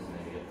 Obsolescence is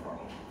maybe a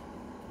problem.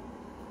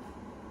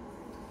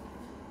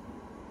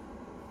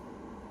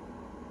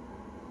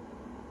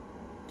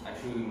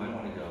 Actually, we might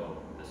want to go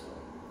this way.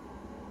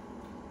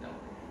 No.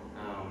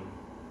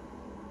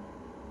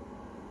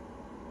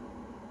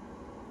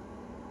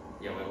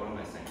 Yeah, wait, what am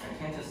I saying? I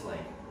can't just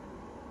like,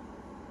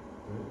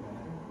 Does it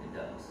matter? it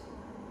does.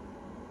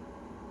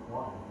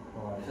 Why?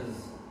 Why? Because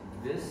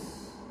this,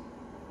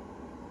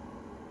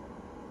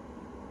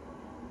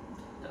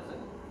 does it?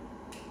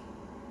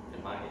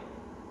 It might.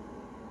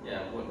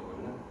 Yeah, it would,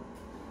 wouldn't it?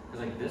 Because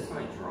like this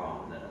might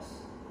draw on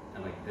this,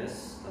 and like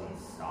this doesn't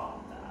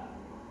stop that.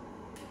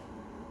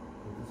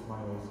 But this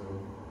might also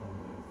on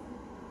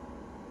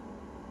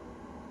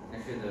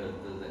Actually, the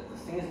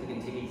thing is we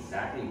can take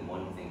exactly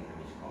one thing from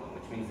each column,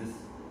 which means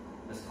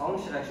this column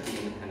should actually be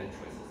independent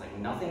choices. Like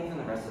nothing from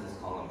the rest of this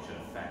column should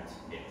affect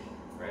it,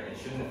 right? It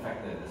shouldn't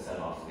affect the set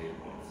of obsolete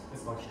points.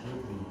 this. It's like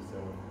strictly, so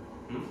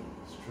we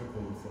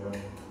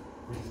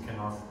just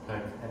cannot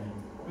pick any.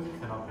 We just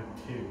cannot pick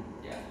two.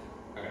 Yeah.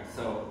 Okay.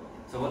 So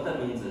So what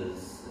that means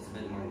is it's a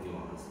bit more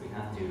nuanced. We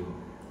have to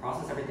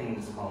process everything in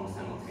this column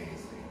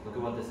simultaneously. Look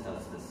at what this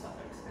does to this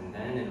suffix, and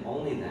then and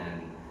only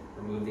then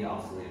remove the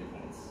obsolete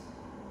points.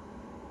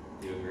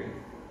 Do you agree?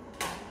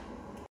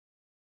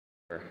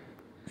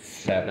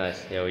 Step.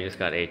 Nice. Yeah, we just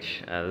got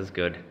H. This is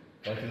good.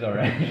 What is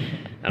alright?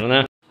 I don't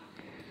know.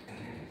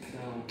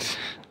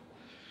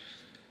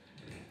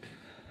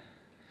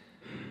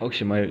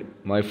 Actually,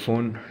 my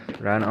phone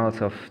ran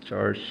out of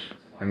charge.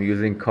 I'm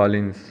using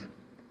Colin's.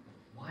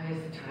 Why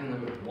is the time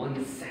limit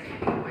 1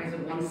 second? Why is it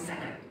 1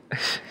 second?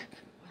 What's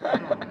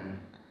going on, man?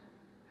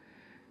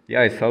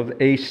 Yeah, I solved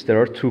H.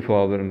 There are two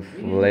problems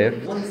We need like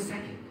left. 1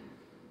 second.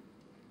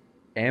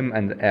 M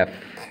and F.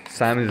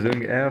 Sam is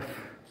doing F. I'm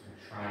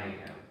trying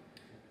now.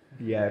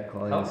 Yeah,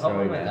 Colin's Help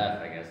me trying with F.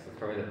 F, I guess. That's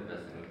probably the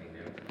best thing we can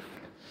do.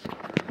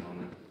 At the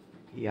moment.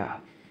 Yeah.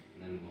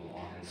 And then we'll all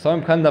hand So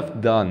I'm kind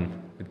of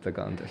done with the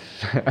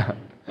contest. I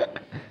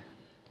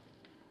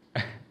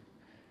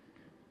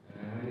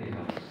need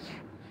help.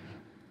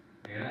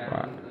 I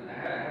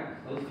have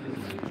close to a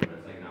solution, but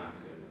it's like not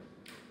good.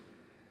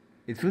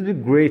 It would be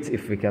great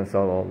if we can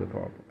solve all the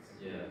problems.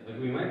 Yeah, like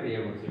we might be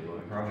able to, but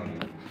we probably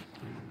need.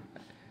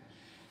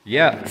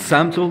 Yeah,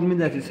 Sam told me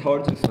that it's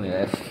hard to say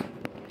F.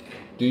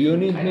 Do you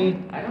need me?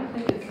 I don't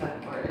think it's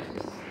that hard. It's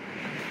just I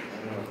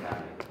don't know what's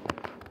happening.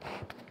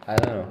 I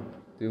don't know.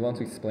 Do you want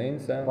to explain,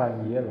 Sam? Well,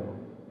 I'm yellow.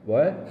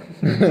 What?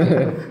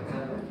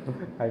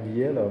 I'm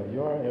yellow.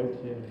 You are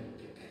LTA.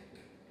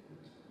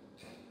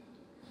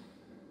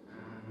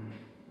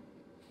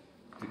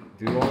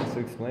 Do you want to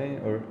explain?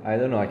 Or I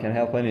don't know, I can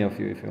help any of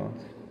you if you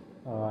want.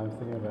 I'm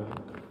thinking about it.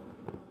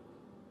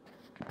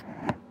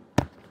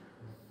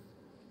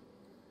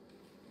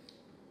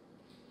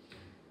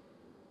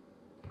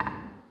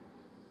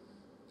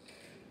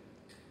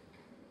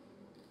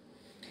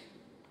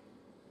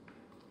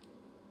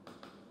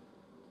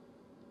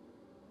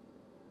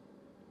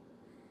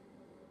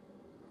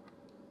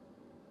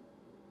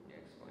 Yeah,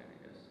 explain, I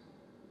guess.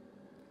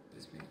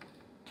 This week.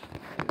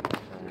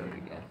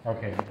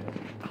 Okay.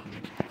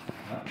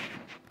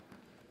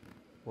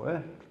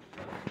 What?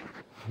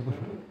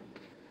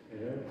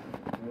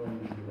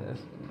 Yes.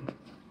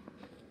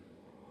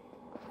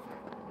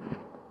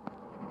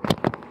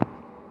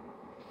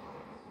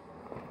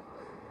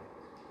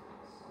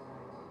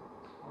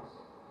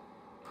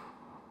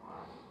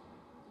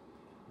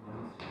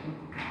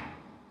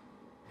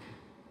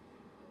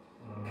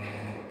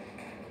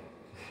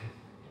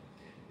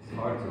 It's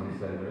hard to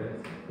decide, right?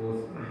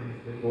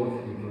 Both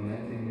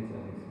implementing it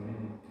and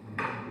explaining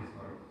it is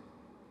hard.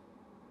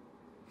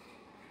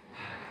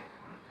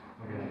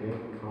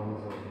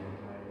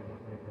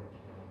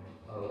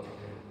 Oh,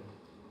 okay.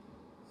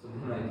 So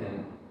then I can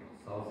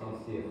solve some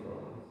CF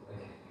problems.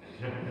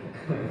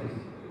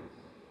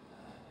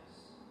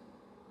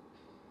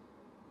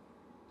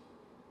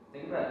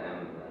 Think about M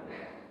then.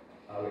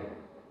 Okay.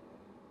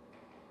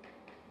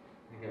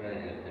 Think about it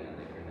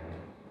independently for now.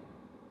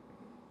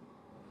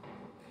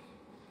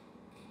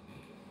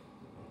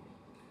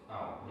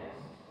 Oh, yes.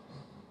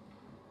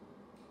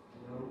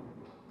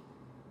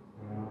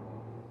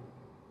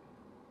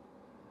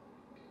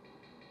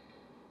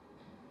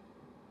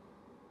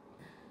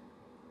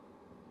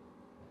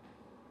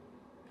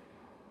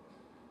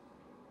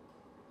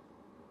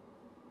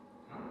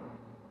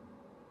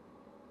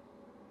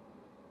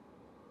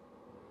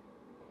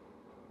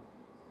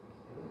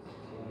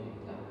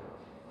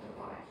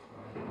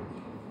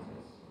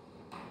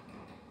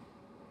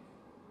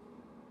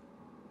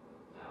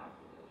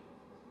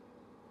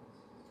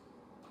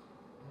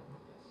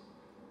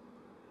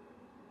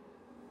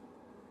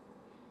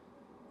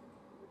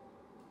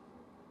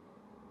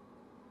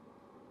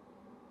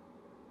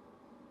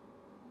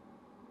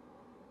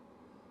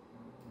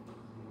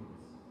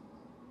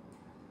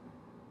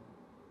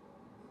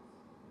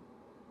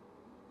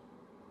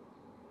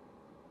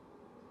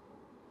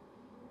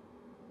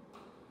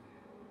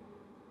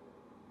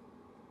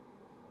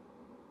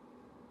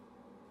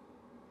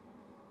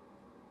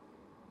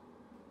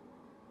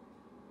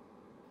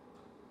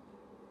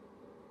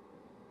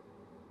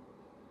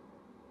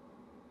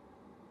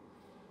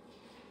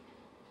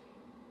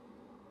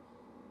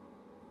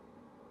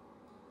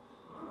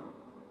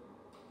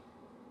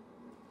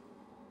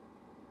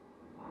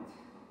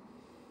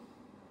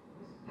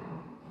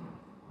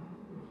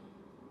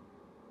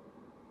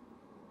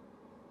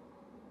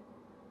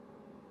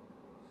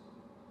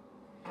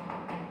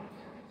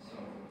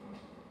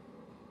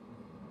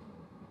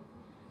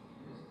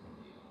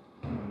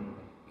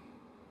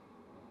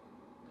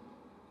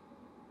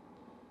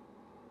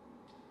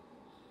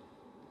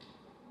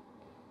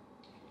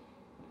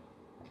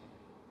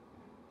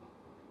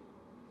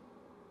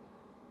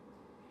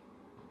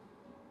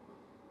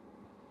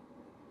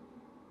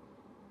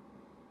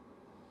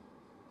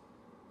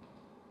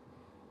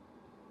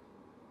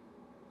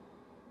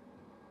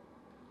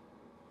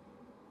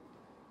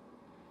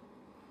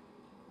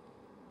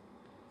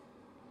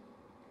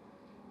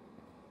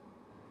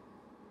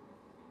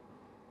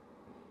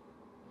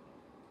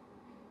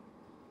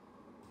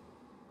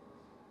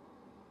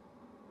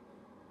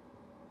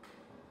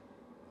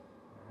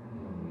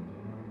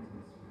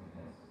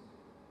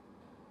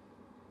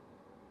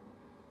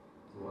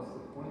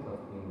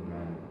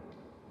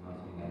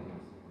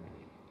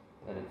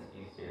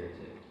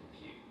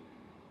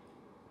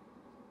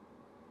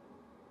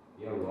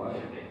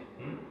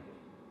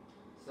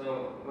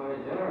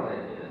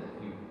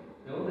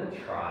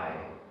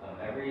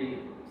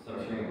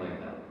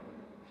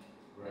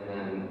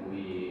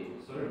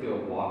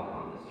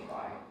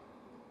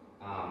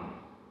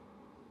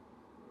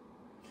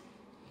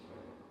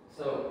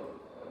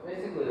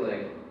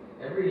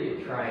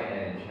 every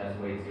tri-edge has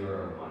weight 0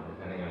 or 1,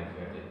 depending on if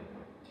you have to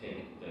take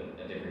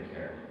a different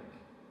character.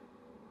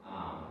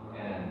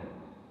 And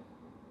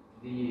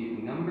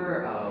the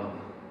number of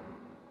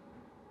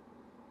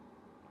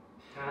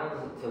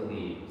paths to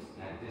leaves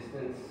at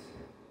distance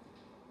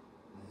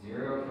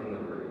 0 from the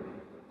root,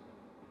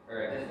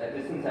 or at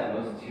distance at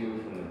most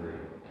 2 from the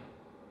root,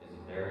 is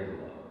very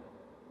low.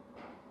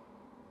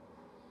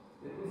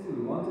 Let me see,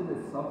 we wanted a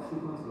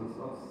subsequence or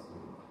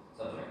substring.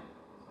 Substring.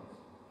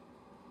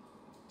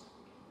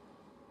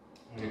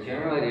 The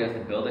general idea is to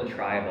build a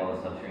trie of all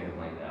the substring of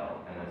length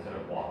L and then sort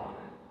of walk on it.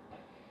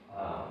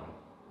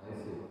 I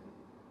see.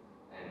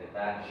 And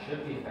that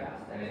should be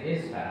fast, and it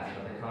is fast,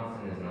 but the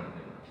constant is not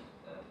good enough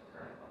at the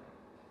current level,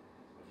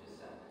 which is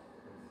sad.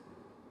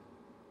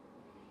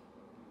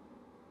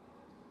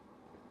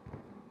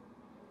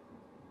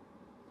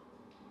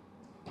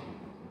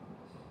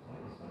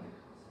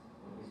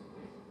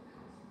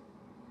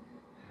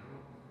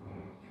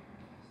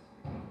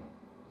 I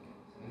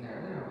mean, there are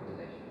other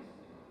organizations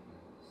in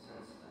the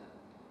sense that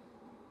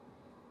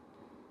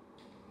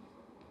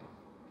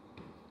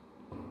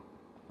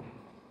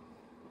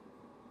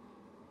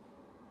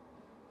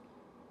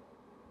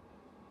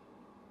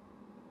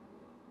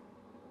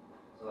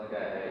so like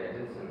I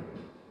did some,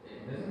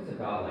 this is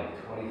about like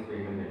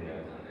 2,300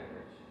 nodes on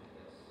average.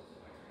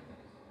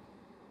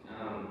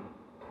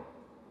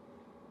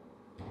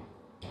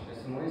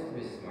 There's some ways to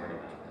be smart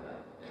about that,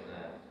 in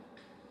that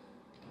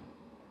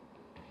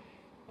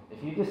if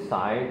you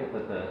decide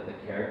that the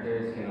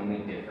characters can only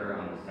differ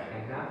on the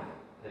second half,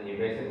 then you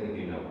basically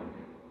do no work.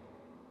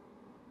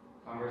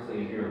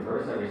 Conversely, if you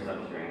reverse every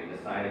substring and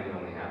decide it can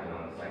only happen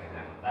on the second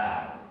half of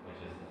that,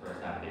 which is the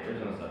first half of the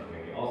original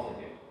substring, you also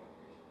do.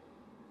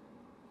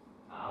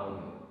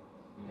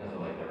 Because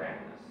of like the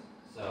randomness.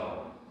 So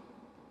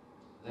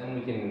then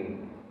we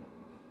can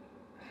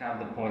have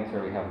the points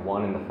where we have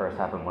 1 in the first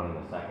half and 1 in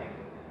the second.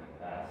 And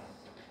that's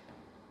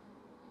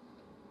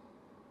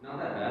not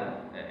that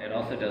bad. It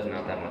also does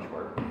not that much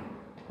work.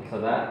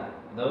 So that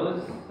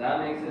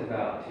makes it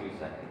about 2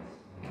 seconds.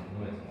 It's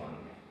 1,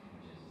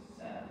 which is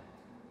sad.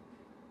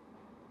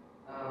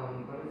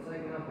 But it's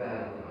like not bad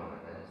at the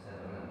moment. I just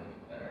haven't that much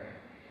better.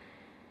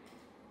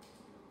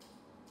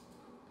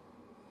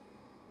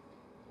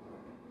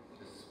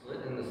 The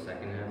split in the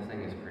second half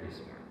thing is pretty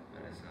smart,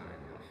 but it's not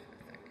enough, I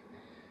think.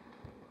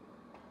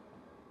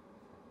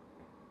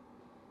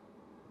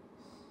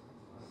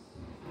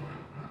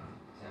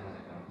 Sam, how's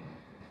it going?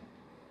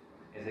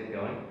 Is it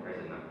going or is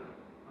it not going?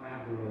 I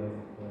have to realize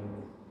that.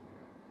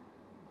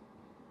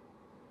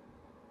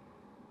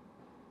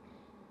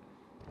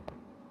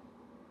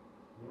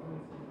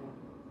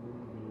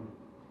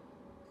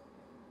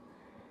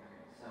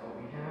 So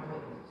we have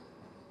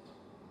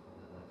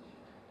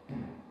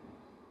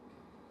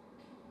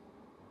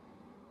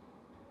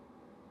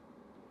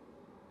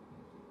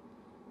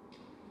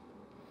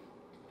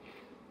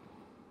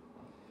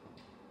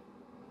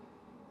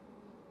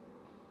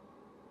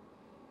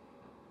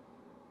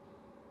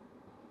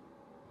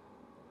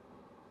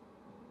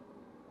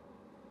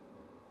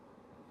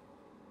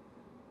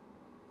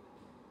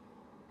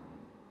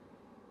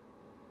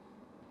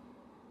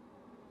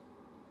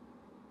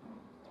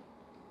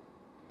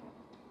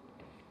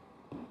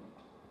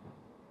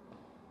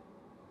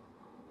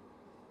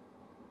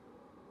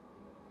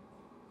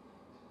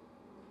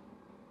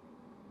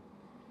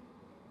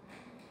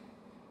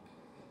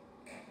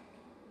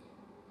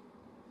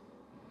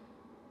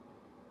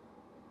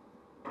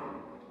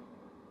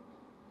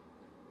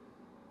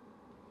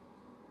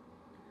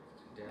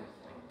depth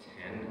like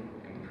 10,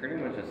 and pretty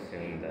much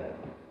assume that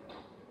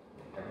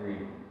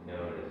every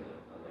node is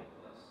a linked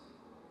list.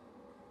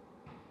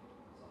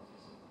 That's also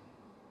something.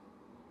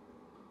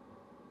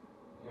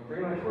 You can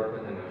pretty much work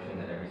with the notion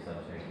that every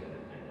substring is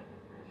independent,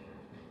 I'm pretty sure.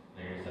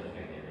 Like every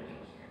substring is the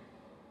original string.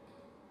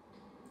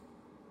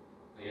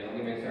 But yeah, it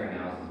only makes our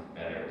analysis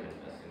better to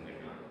assume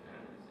there's not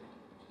dependency,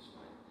 which is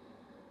fine.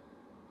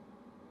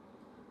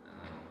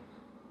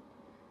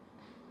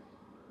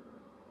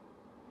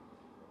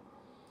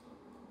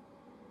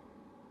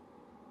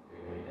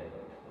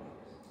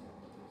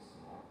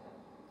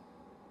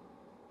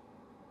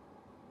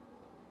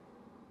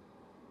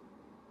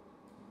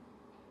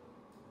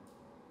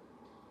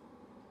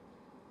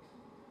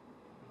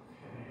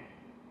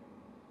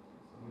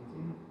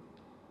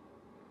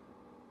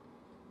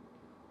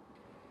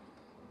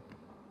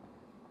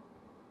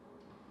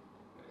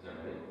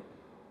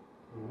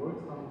 It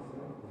works on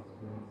itself, that's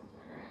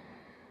great.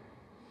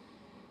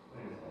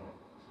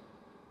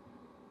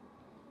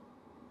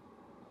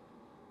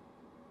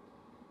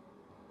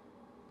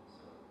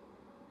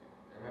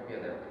 There might be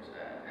other ones.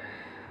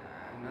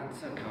 I'm not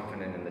so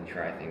confident in the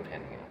try thing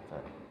panning out,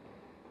 but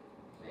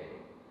maybe.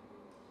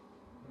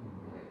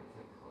 Really,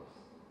 it's close.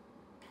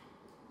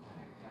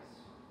 I guess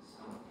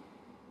so.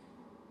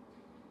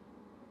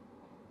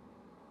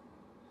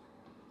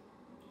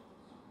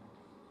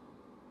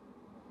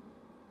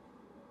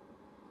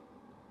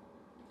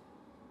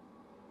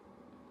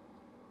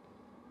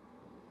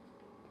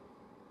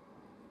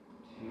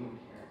 Two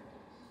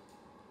characters.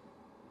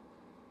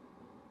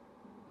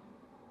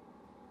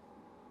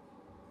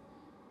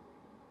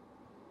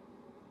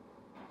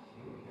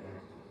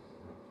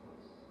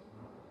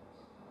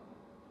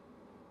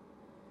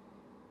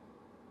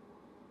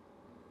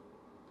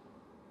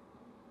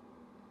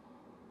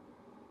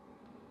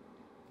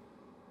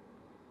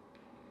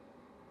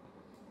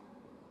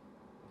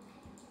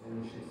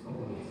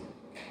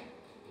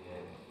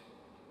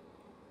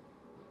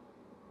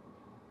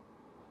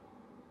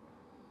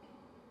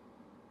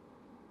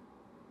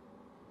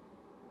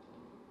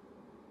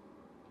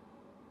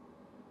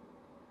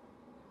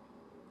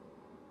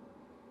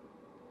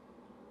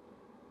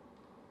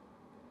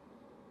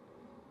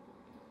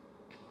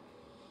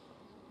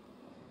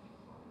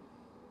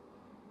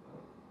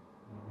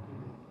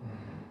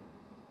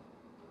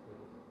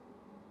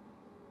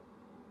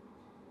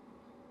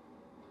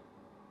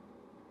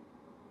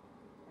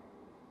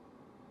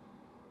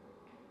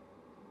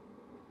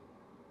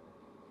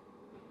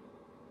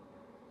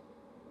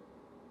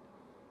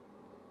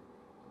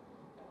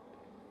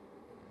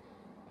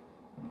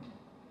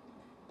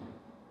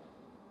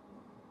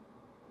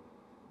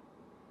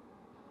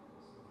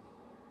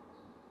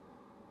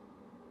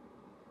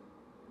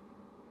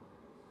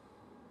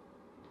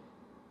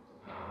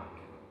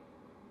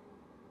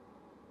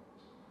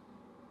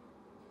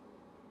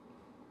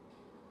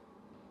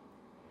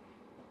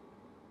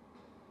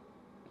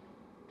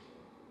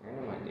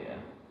 Random idea.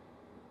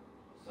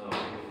 So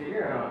we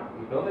figure out,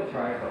 we build a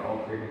try for all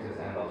prefixes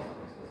and all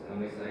suffixes, and then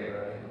we say,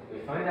 we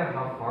find out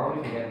how far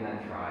we can get in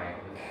that try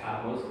with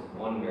at most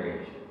one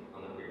variation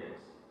on the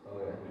prefix.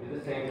 Okay. We do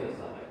the same for the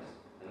suffix,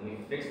 and then we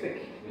fix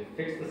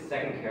the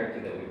second character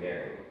that we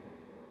varied,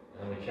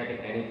 and then we check if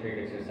any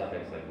prefix or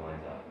suffix like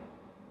lines up.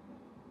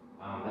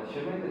 That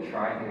should make the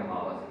try thing a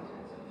lot less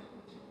intensive,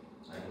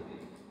 I believe.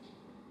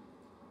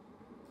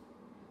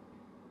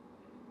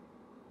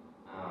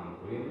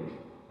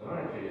 We don't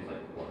actually just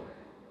like work.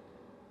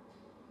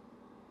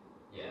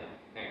 Yeah.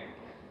 Hang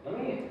on. Let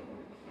me.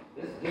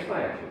 This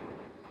might actually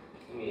work.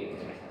 Let me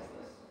test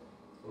this.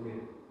 Okay.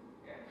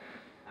 Yeah.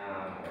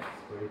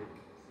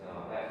 So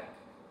that.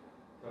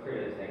 Feel free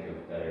to think of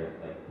better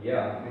like.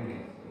 Yeah, I'm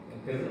thinking.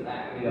 Because I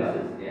mean, this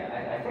is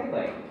I think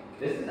like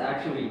this is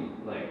actually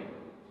like.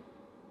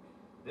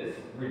 This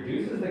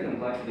reduces the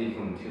complexity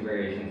from 2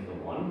 variations to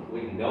 1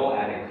 with no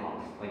added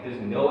cost. Like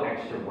there's no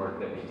extra work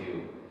that we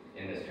do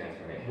in this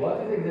transformation.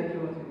 What is exactly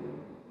what you do?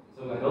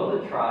 So we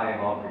build a try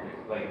of all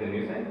prefixes, like the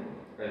new thing?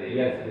 Or the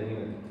Yes, the new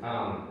thing.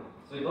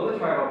 So we build a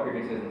try of all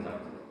prefixes and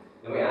suffixes.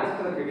 And we ask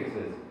for the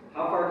prefixes,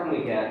 how far can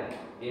we get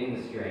in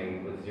the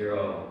string with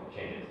 0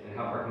 changes? And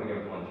how far can we get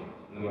with 1 change?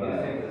 And then we do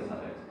the same for the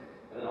suffix.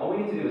 And then all we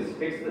need to do is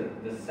fix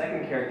the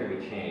second character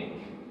we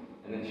change,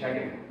 and then check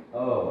if,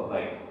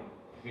 like,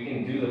 we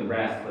can do the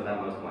rest with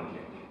at most 1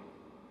 change.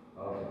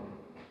 Okay.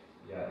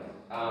 Yes.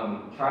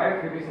 Try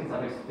prefix and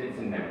suffix fits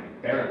in memory.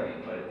 Barely,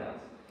 but it does.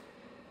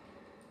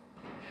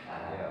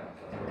 Yeah,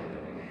 that's what we're doing.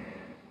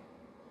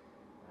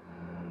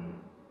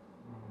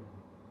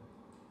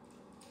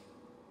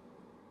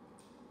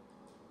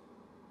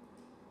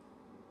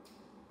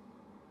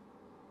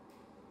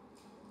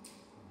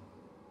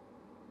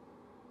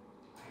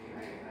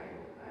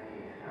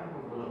 I have a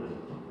little bit of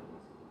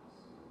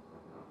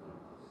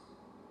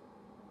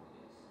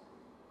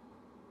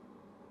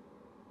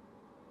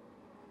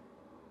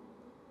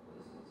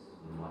this is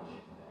much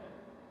better.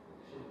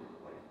 It should be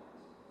quite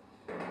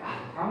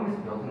fast. The problem is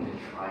building the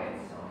try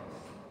itself.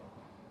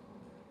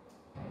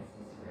 This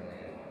is really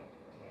annoying.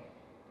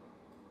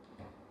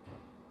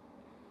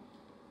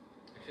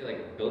 Actually,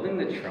 like building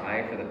the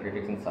try for the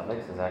prefix and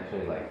suffix is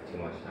actually like too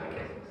much time.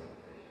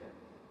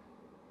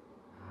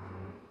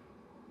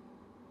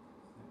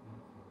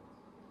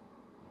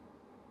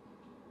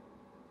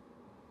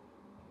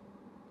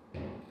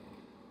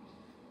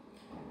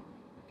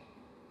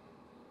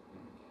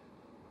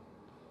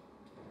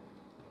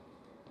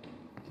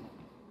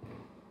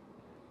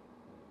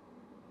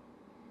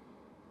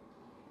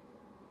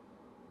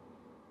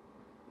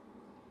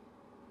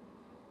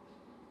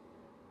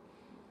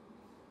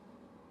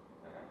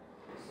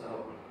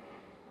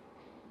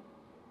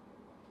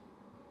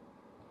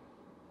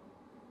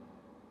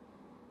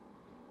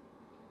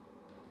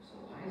 So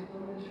why is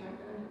building this try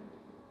good?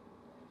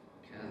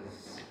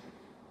 Because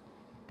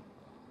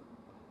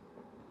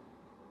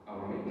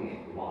we're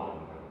making a lot of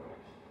memory.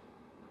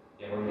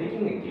 Yeah, we're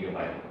making a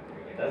gigabyte of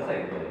memory. That's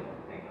like really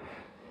hang on.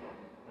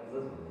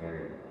 That's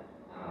very bad.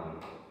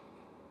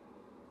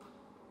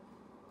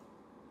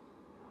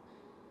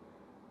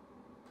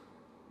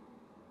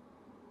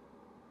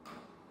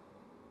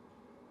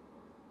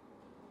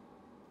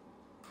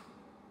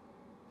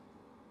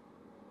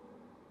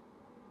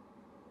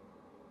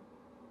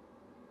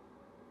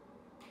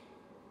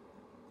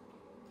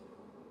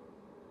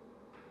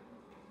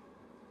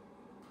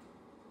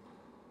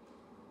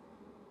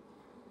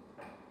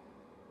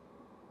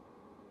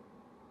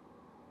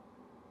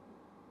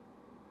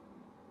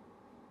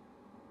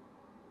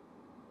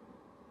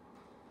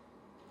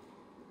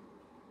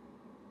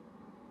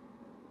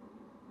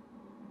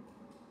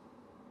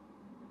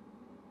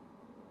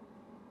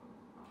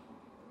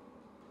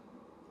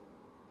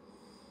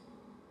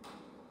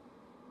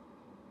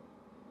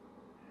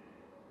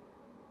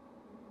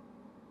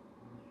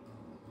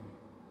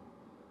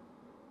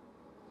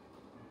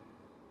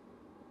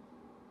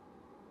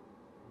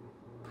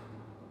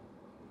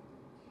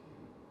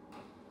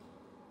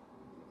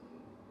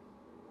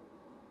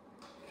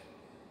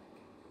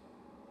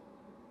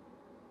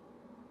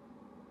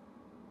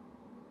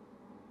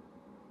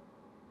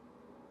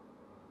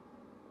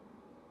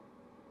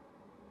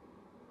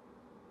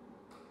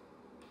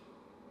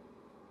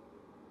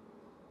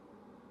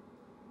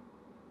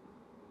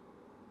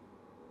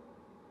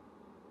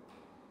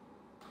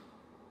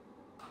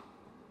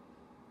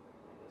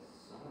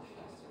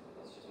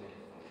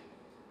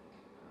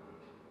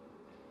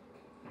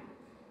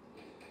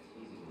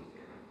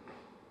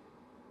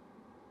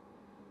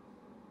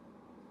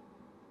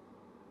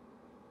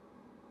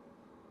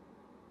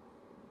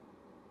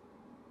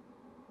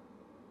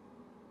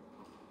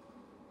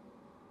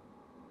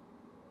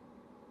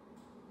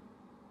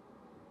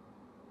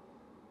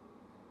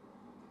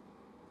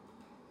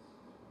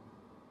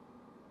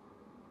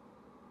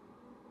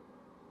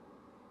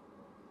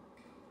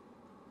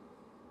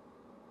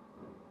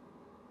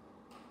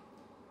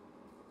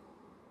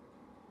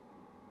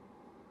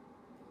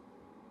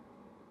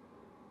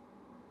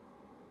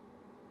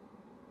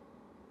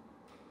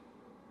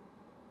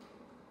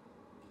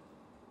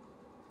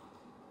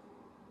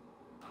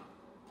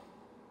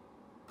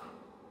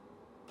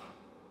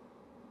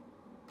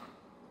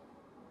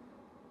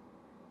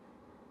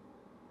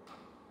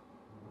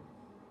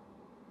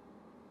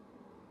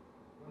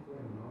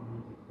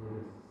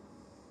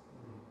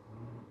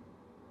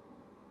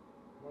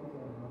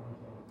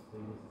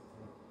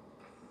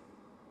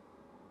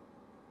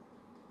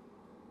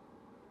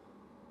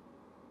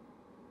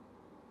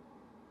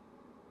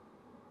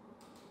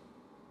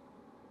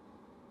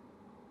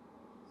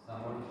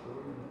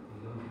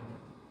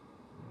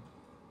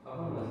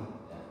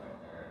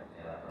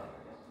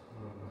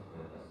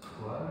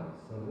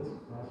 So this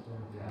question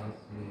has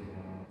me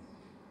that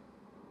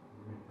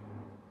we can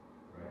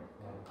write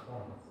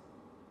points.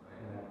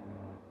 And then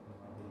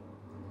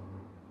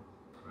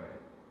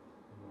Right.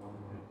 you want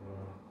to make the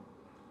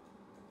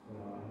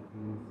ABC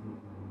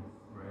sequence.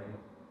 Right.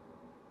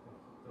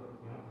 So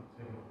you have to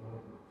take a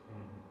photo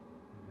chain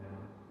and then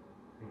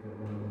pick a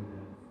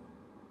luminance.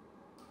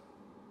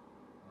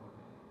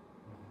 Okay.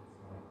 And it's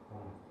like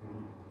points, 2D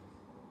points.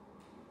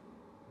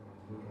 And then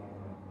you draw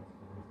that with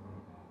the reason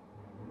like that.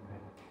 And you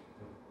pick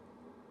the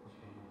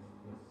chains,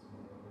 this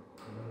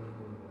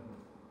luminance.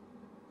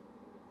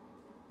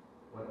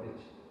 What the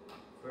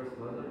first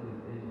letter is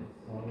digits.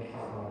 So this is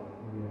like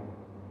we have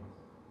points.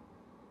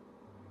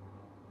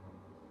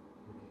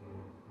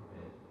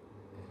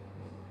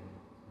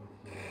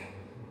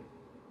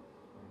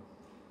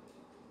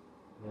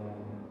 Then,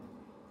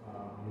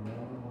 you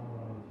know,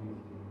 one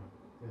use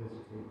this is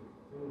true.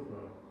 This is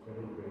like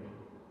Jelly equation.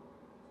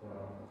 So,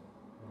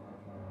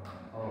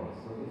 Oh,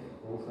 so if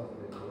also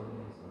the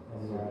coordinates of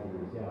and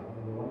yeah,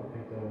 and you want to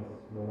pick the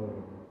smaller,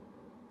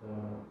 the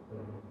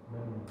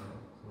minimum.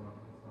 So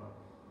it's like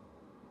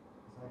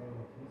an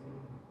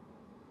increasing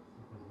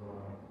because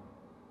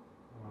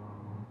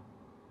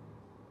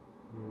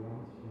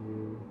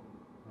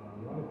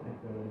you want to pick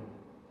the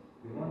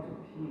we want to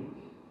pick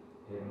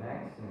a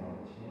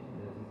maximum chain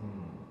that is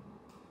in.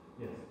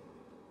 yes.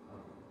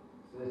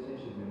 So the chain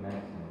should be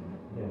maximum.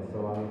 Yeah, so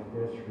like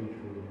there's three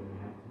tree and we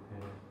have to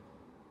pick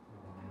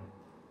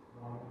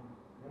one.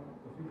 Yeah,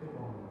 if you pick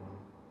one,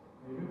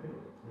 you can pick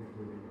three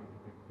tree, you can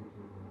pick two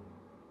tree.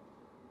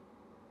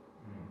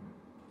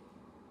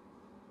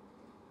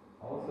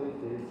 Also, if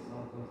there is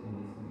something in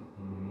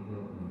the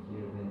middle in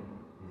here, then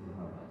this is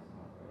not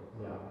maximum, right?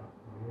 Yeah,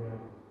 and we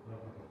have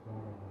like a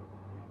formula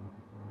and we have like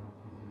a formula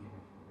TC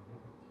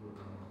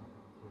tree.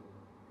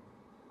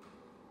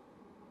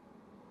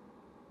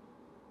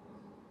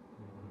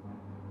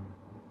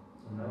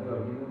 So now you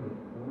are given the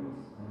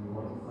points and you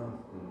want to find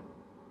the.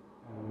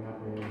 And we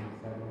have a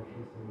set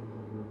matrix, so we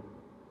will do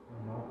a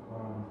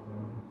multiply and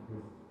then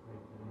increase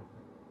like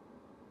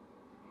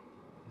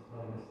it's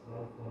like a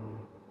start from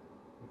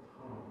the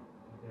top,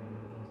 and then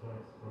also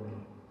exploring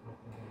top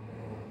and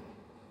then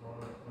or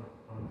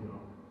from zero.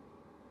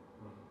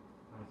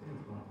 I think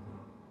it's 1 0.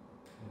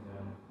 And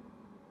then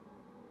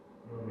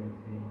you'll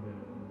maintain the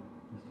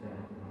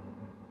stack.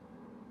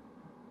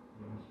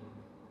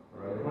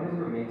 Right. The point is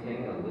we're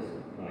maintaining a list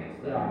of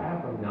points that Yeah, I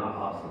have are a not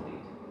list.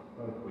 obsolete,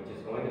 But which is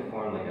going to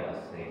form like a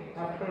snake.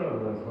 after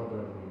this, what do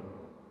I do?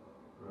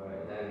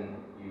 Right. Then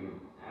you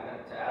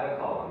to add a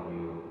column,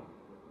 you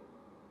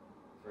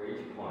for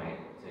each point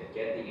to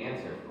get the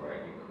answer for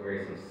it, you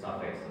query some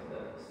suffix of the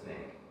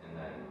snake, and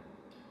then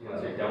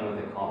once you're done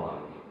with the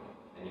column,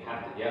 and you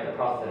have to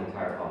process the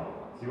entire column at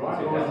once. Do Once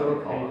I you're done also with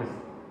the column,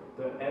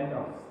 take the end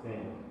of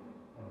snake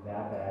and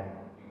that bag?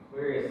 you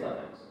query a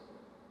suffix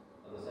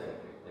of the second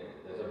thing.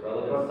 There's a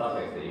relevant But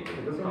suffix that you It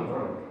can doesn't come from.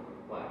 work.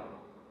 Why?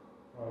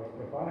 Like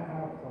if I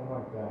have something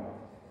like that,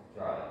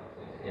 Draw it,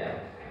 please. Yeah.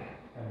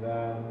 and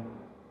then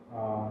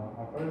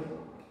I first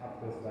have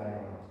this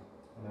diagram,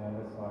 and then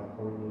it's like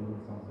coordinating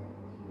something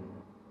here.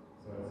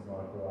 So it's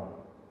like 1.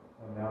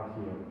 And now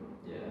here,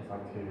 Yeah. it's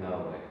like 2.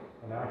 No way.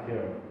 And now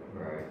here.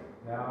 Right.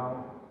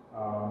 Now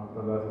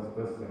the letter is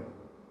this thing.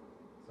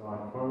 So I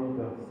query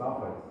the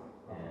suffix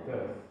of Yeah.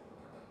 this,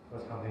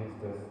 which contains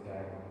this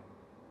diagram.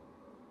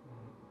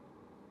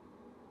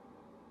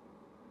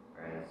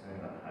 Right, that's something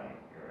about height,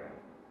 you're right.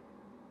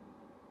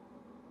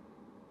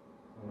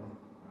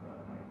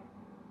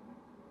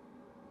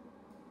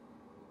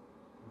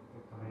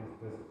 It contains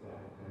this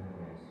diagram.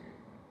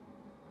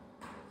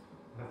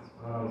 That's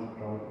Oh, what I was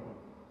drawing.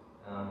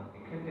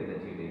 It could be the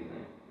 2D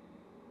thing.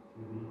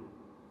 2D.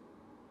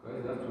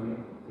 Guys, that's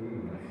 23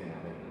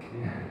 minutes.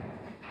 Yeah.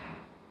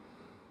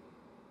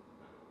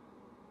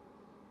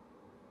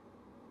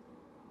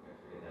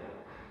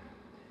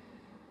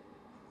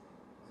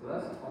 So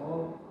that's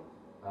all.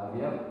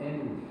 We have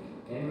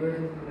n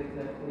versions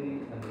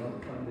exactly, and one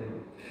from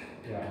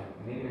the Yeah.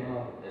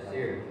 minimum. The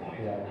serial point.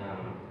 Yeah.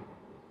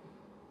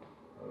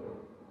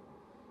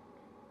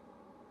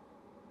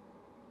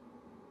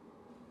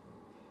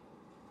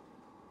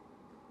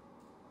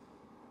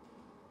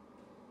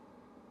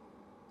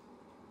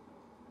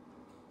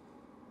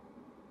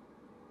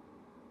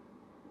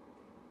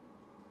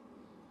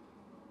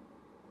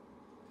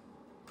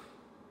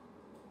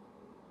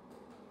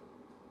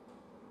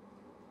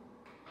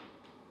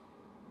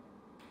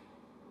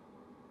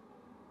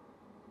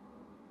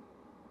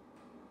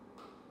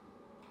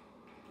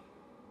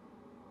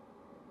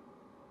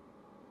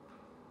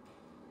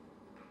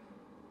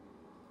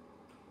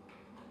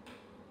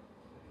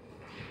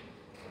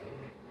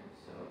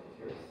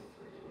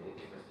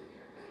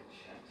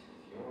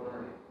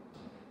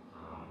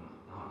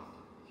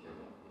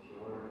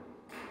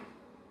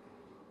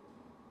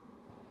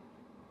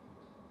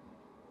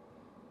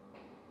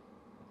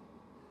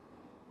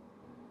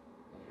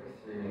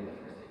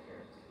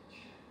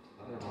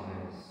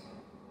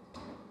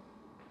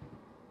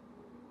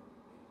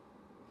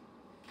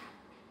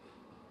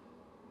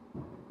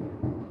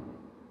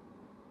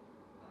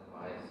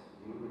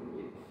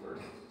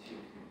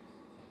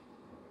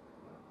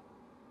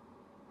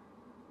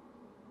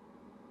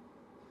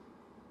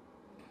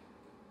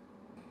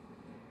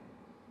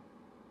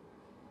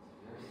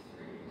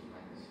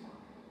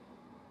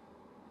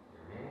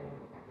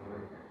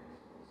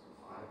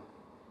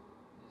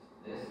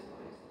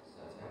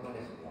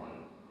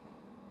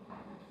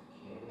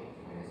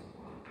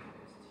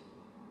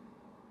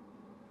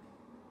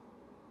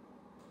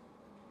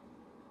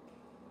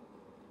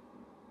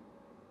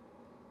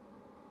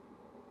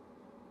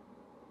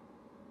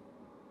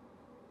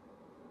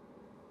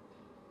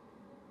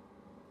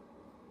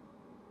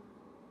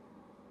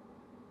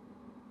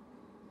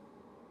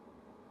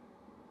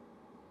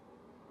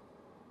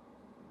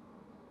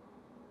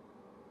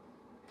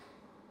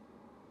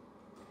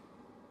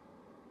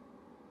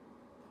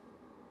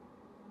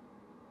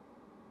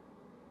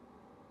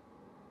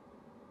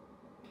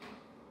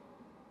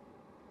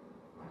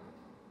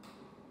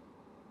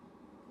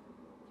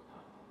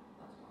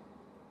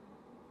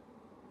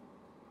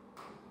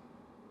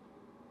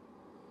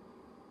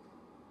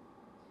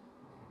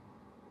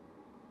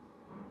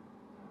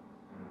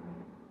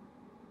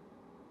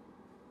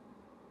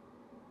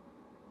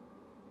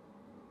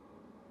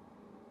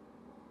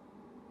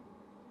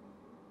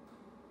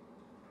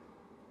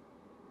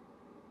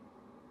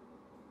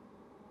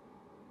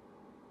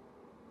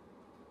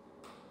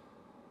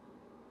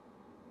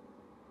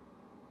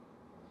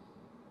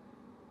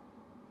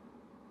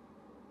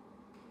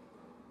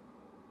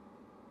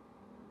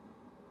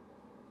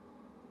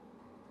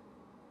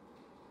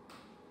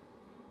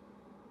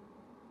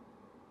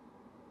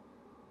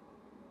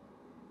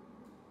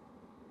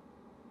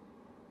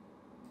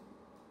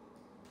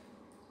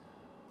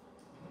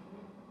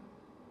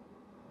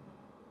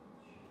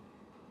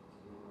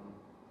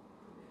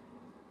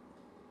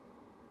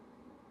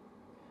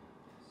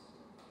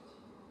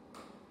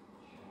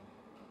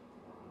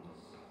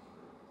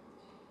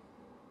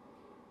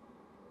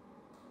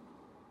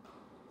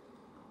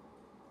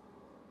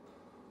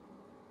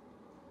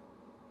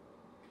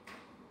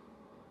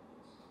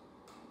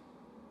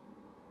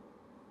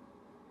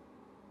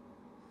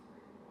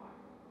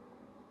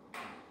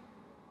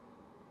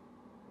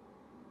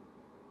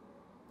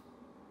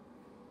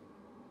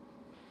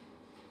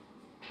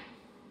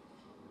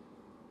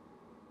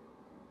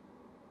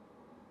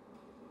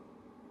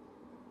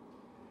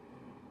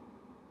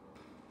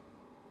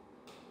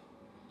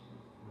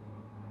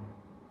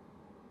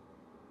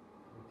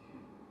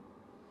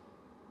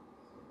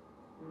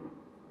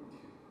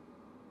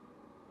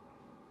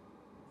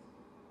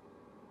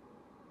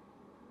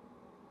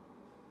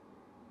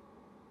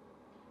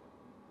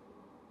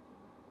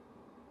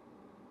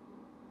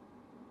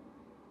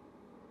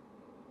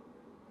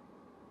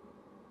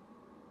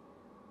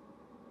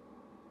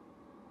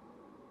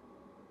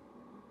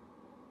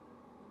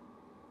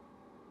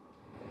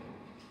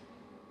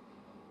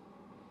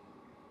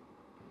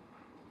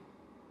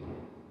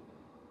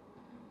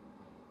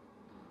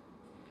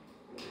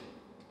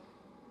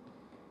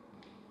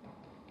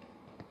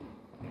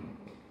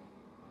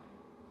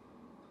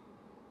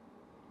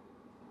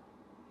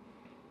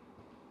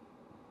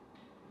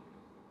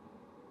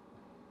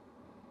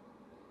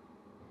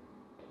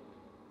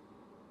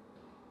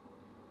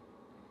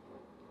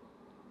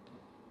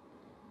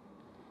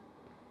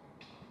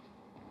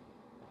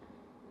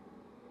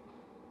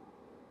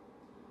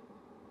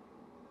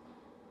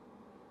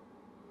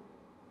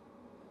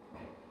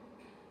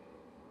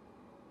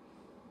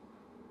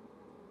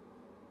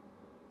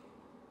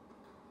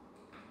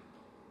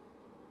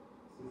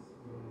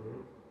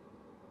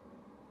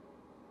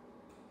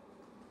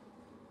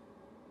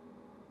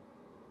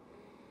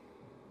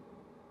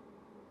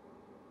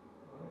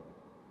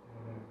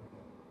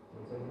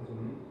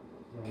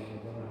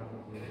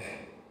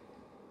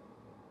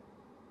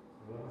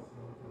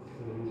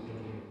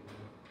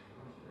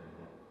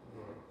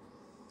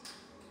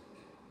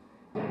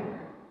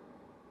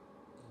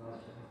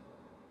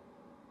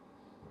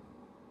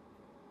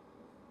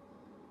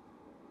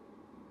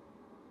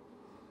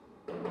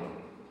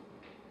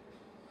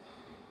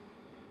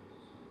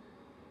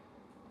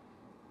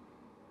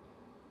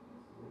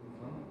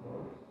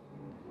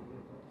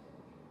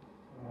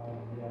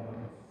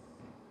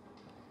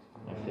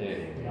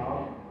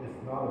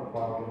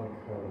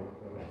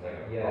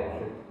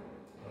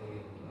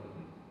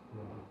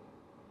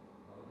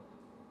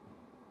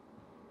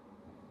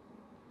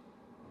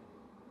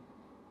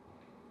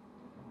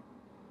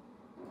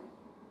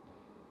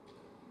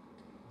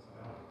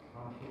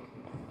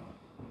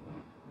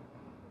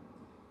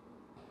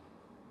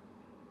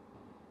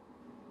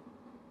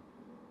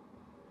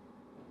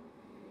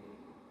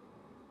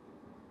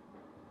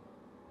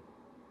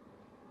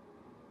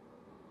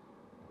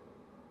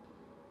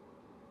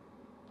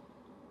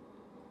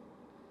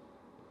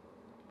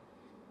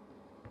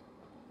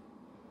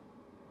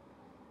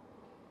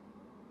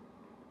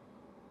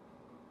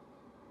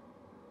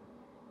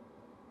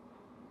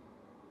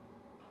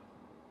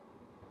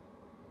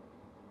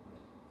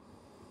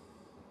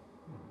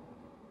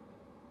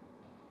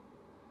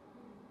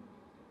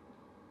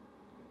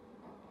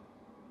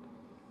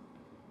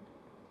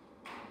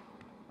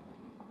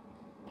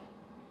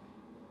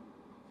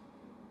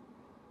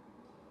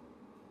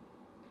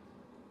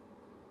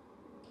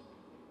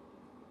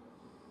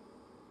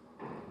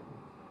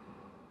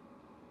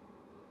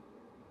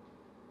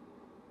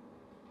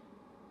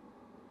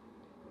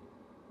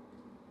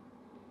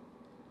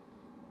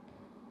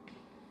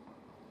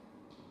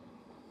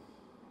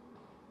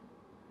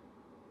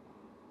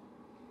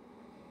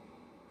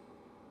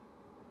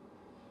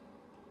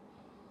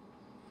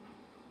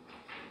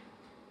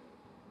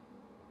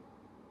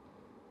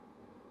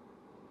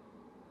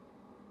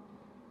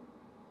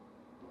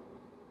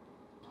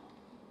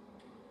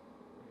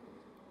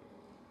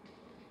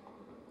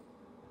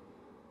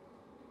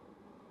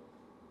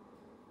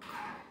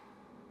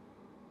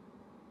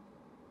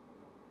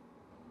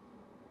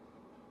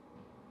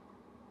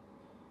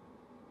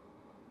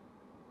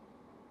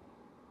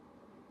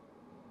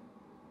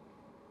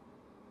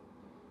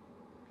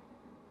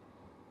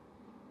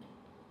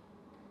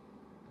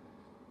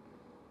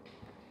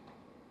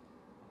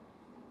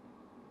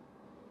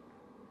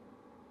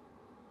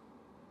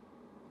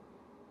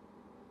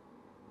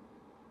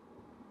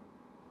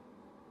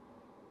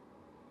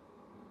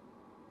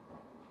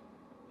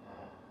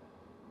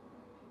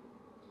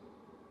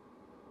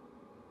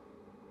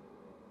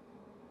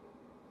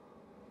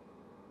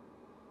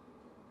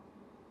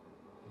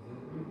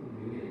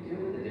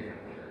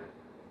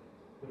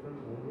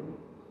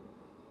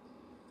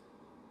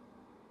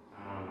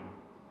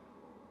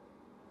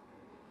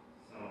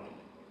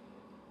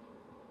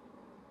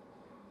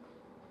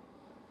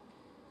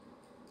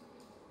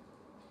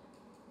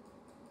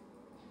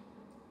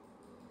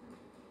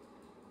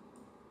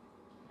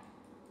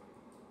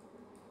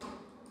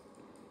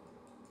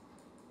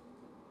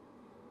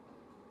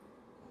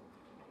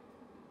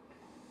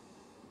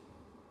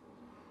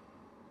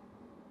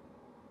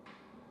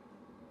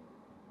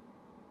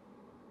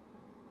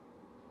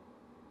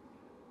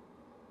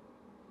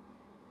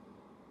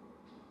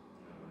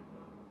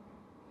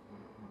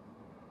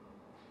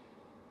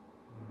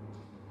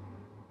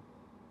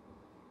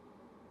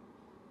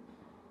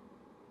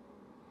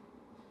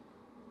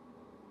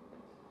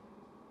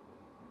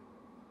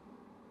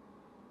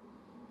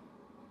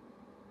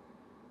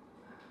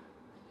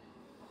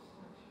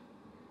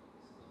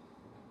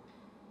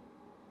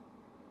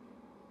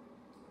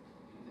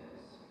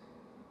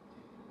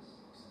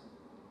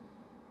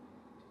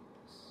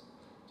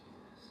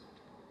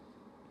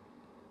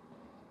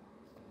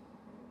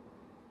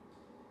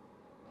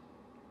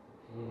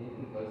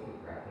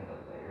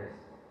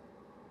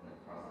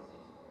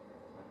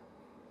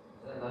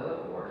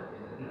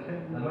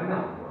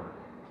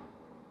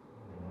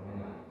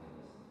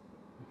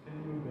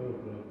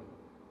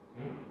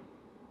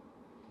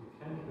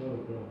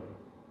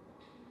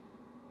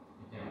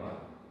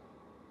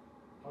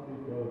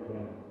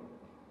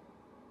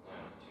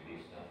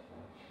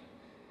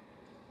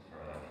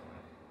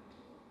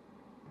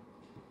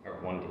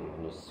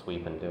 just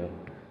sweep into it.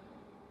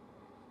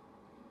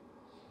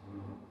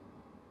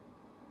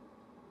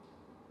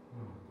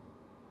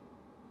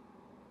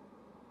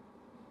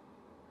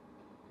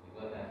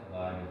 You let f of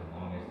I be the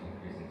longest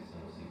increasing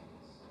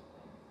subsequence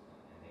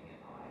ending in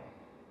I.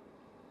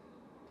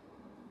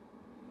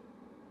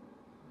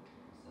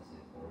 That's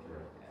the order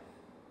of f.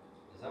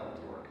 Does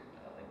that work?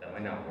 Like that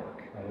might not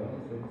work. I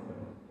don't think so.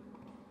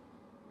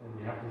 And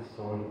you have to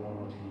sort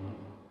all of the.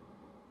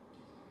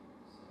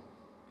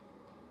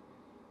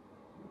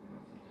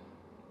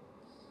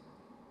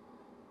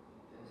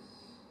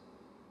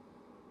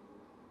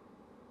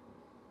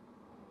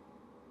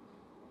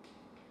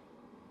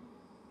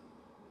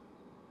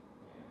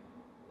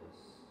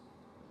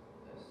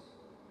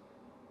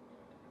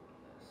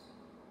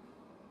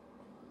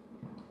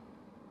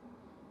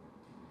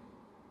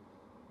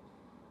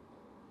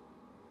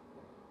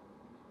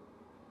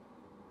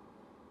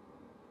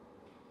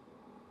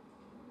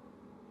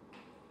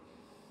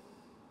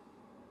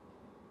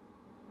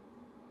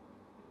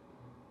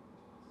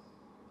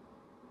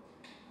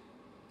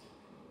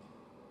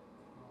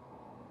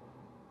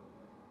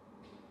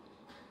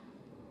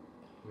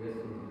 Where's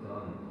it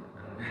done?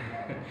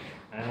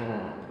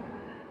 Ah.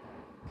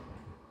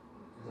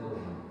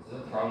 This is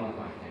a problem with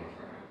my thing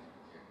for me.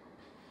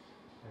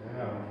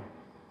 Yeah.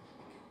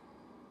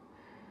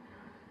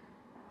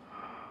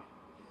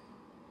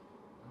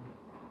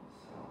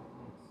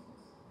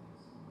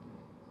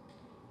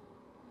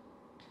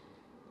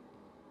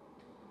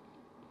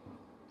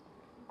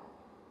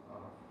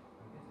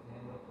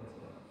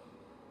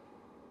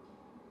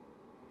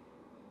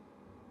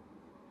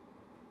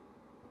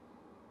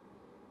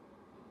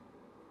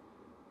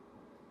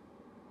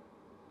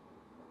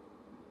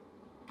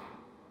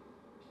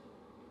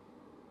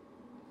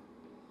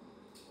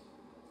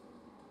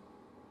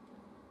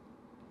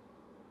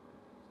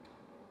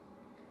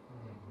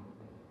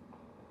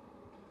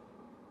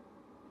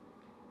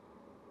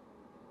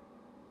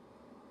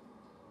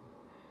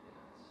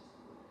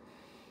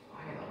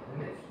 Why are the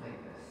limits like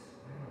this?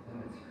 Why are the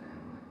limits for n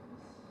like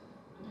this?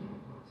 What do you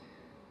want?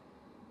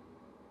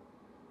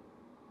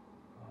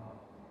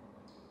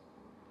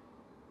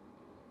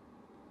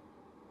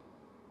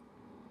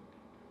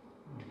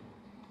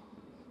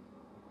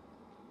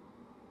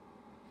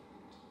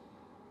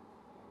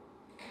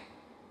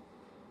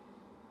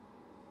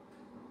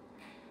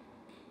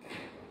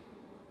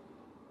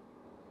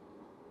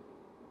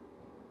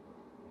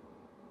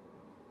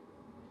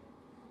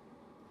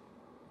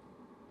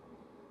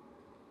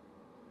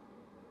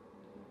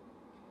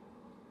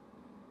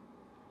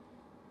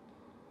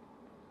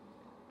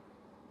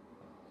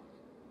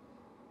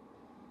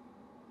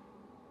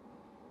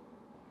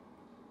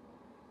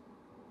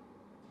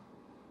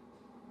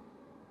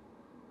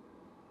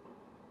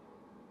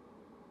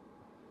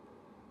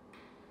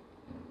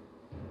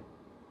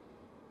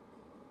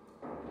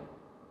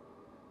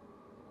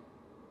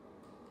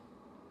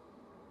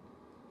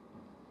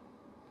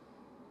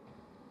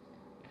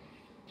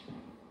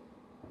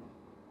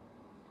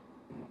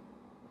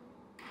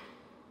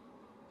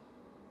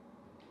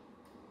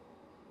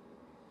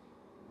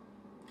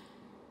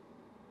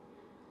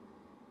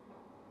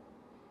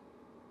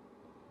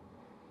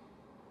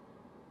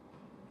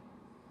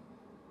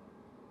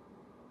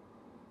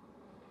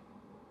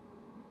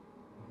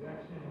 You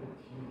actually have a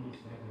 2D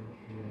segment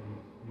tree and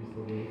use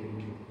the way they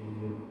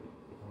indicated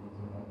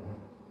about that.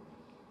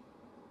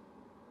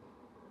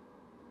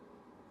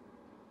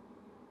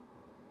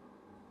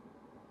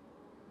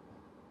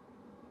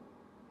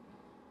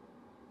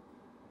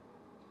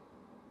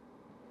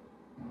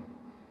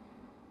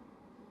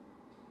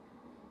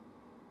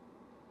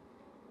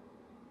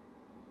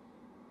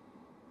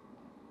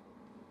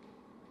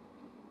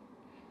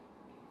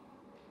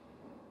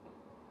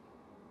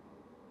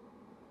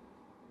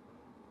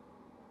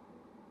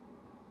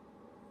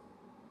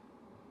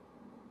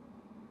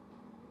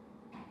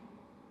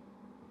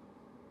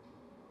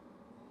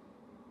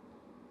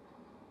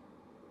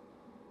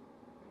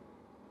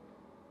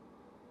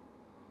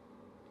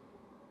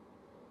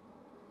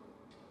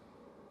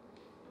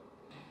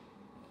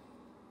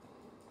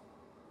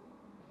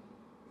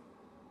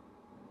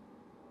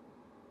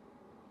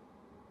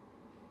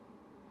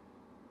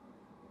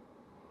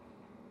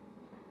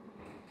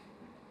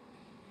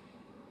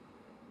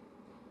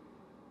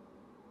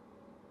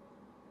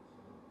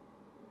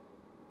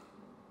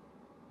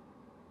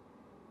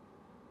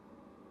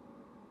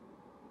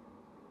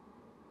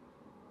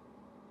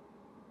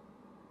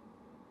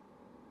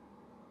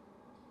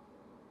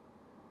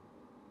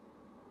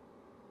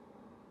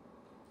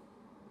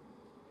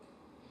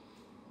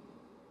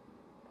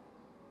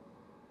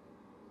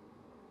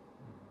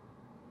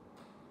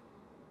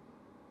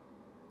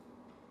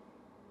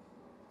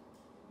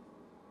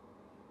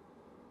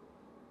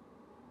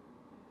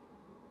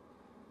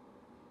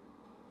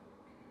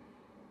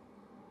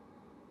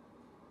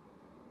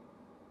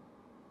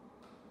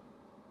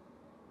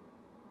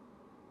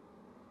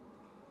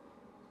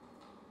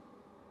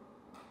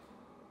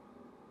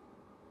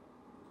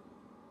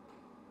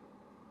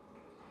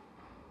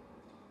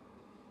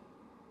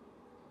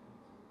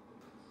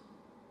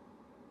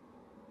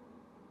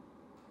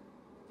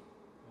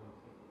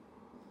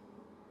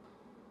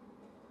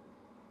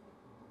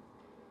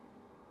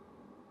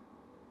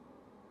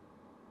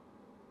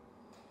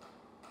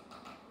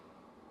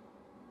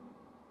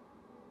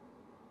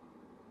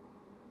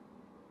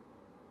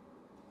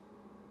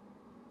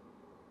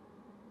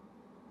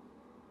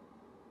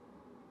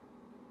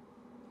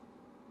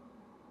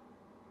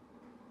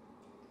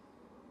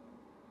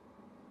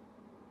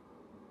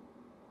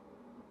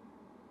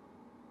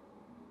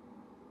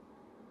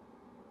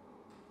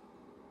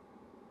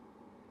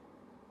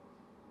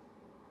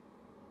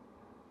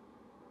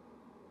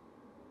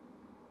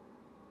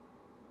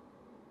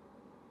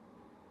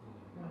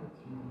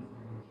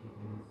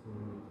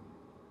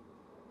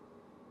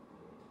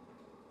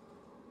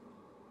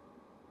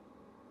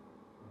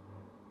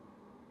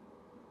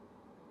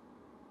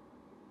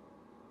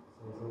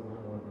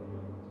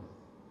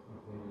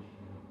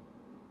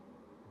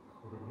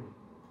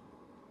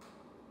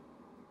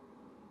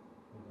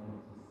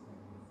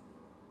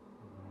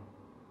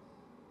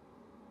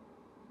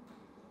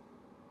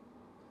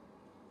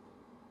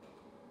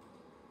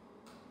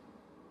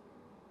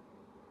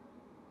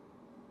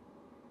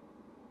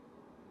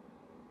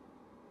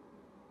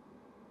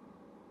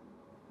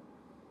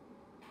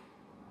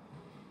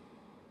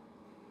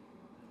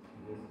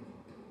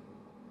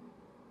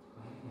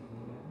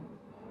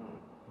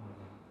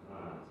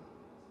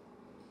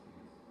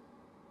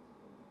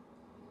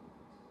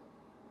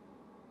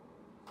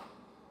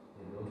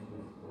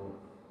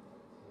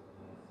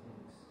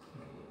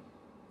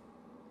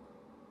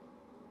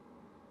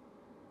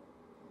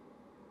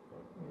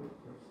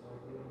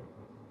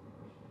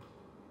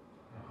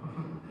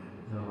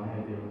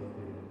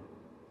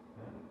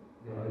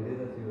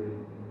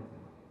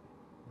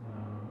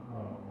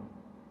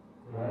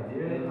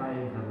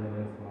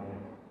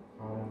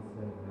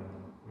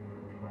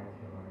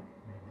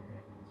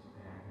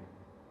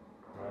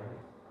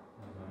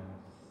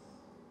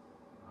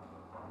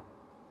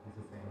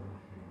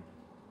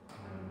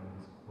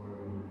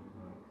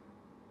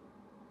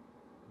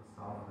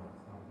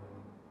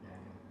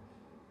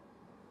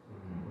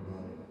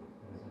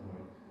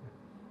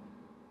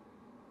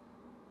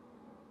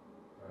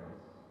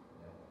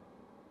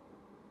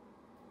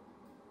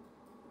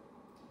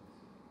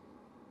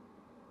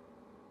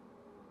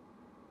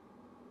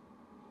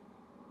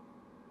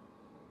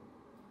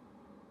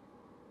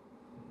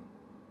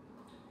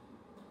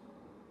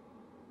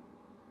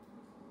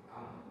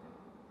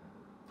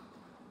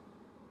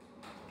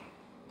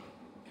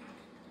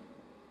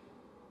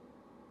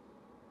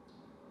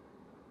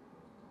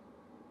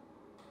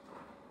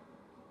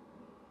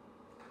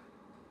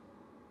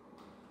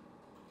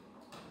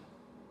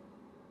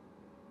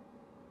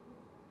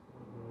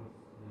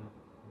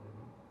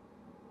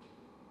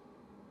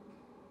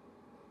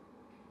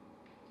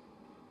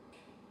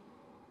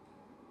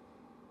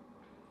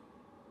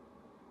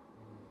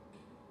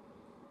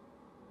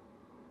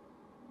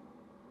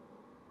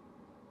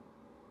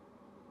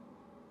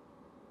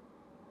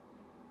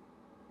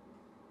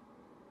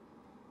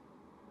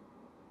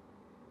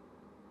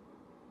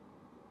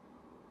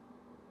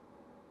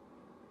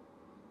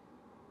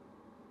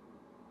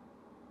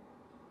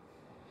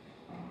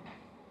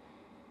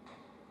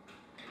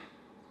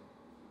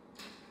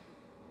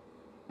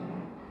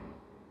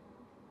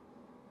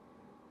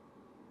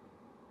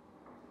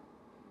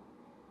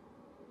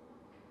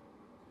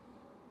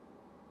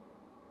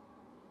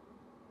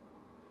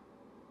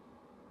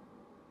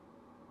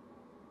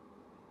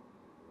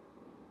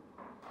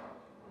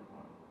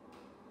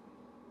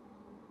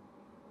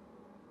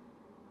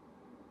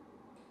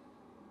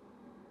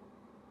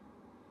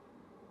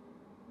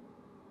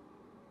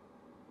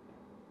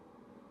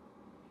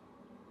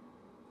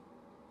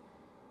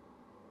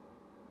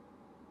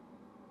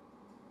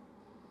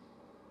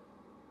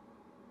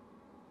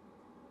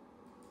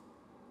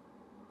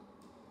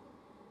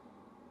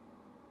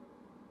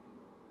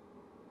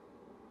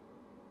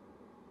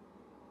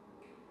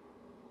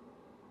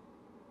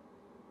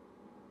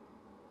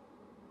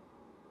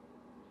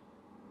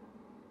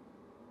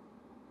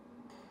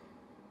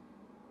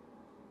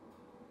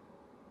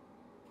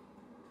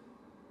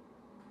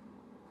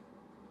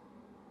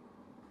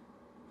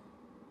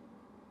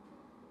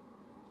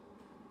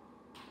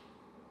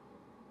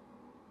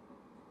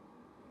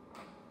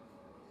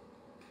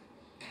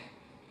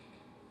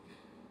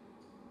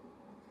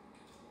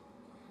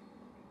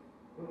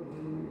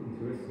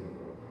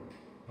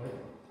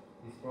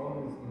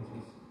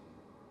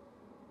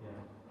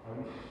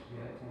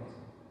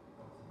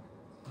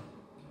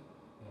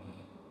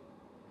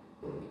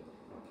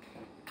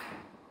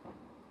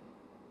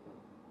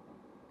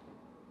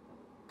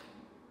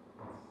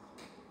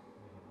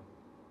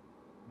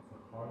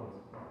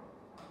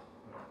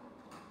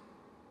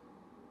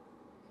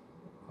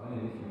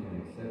 mean, if you can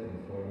accept in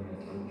 4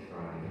 minutes, I'm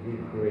trying.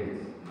 good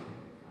grades.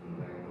 I'm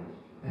very much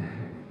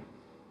trying.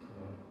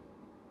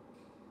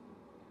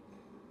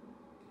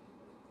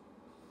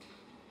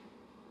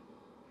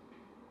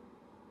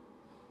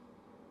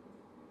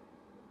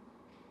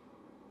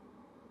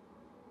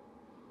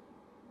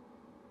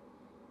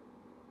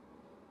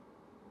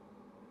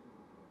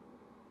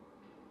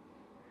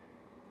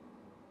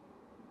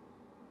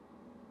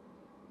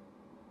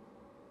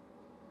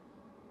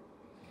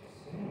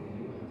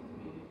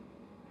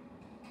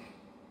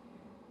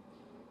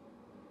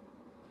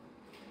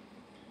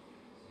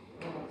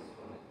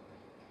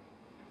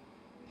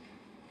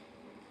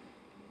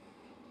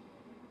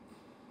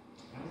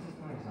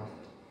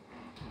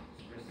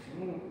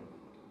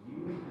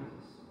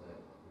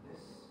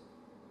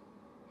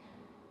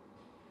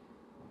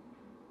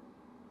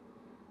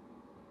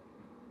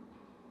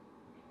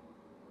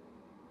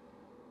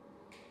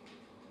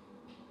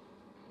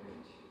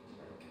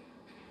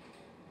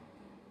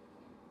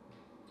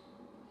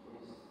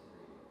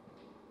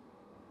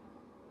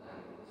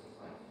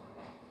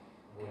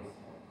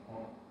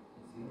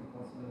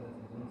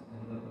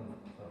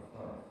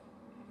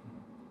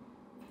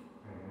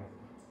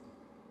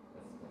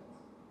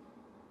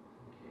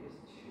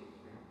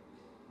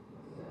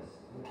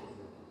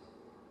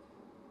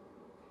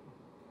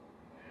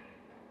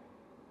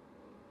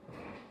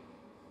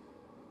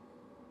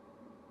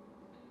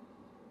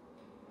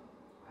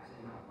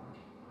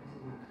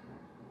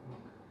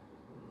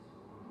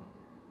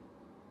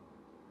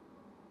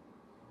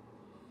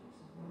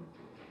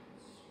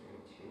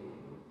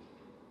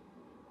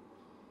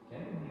 Can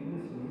we view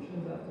the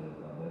solutions after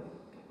the this?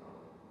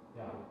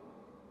 Yeah.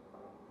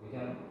 We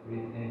can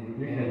read and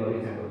You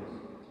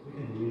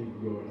can read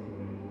yours and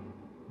then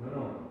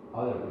No,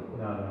 other people.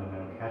 no.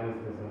 Cadis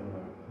doesn't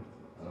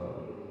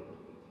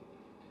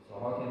So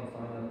how can you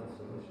find out the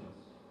solutions?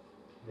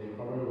 they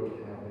probably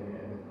would have an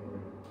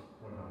editorial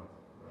or not.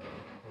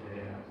 Or they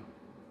have.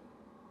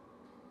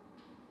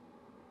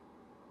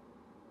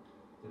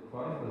 The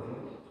price was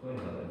 $20,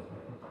 right?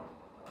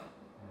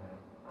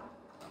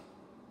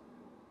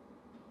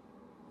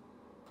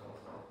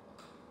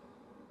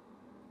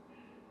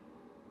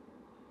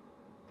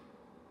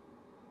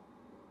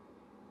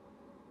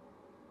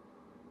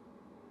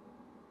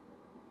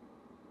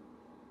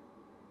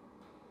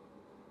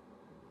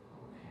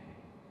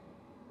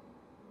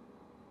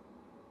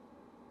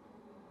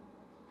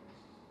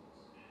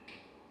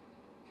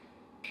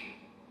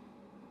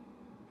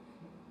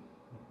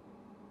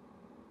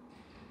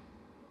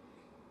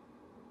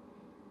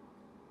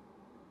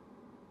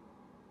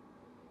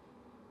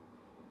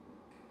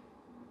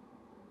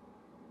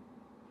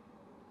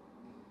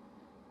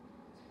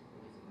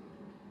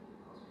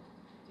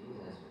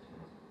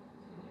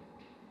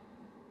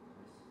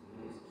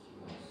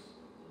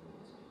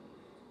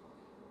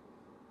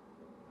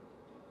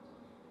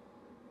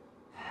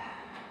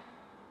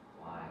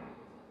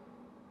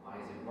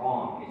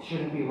 Wrong. It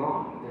shouldn't be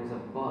wrong. There's a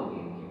bug in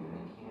here and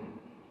I can't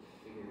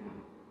figure it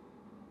out.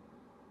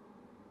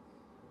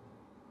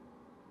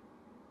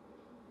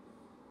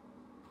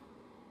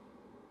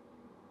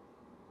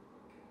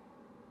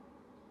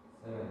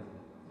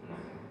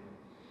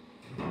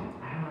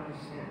 I don't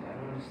understand. I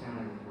don't understand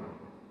where it's wrong.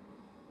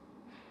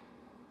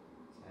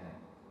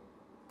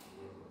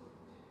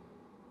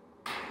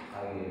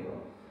 I gave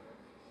up.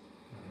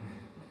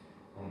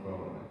 No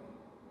problem.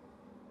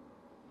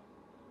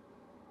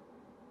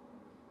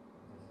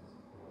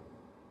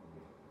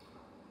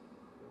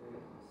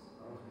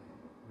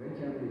 When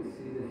can we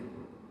see the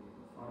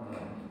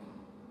final?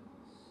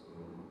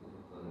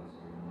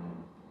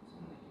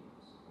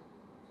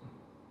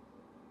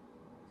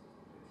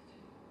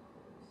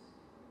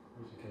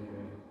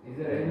 Is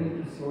there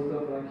any sort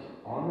of like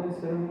online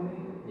ceremony?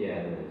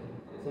 Yeah, there is.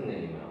 It's in the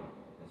email.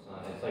 It's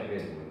not. It's like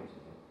this.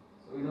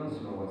 So we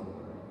don't know what's going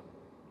on.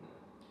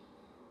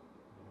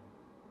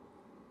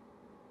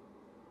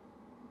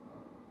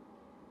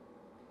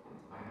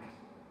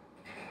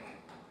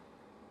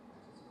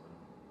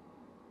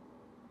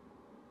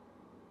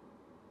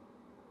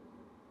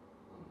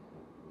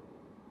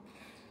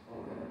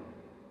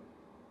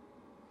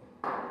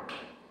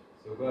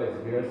 So guys,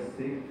 we are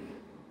sick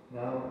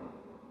now,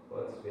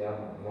 but we have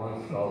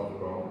one solved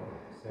problem,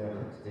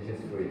 which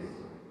is freeze.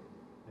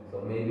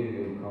 So maybe we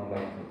will come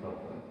back to top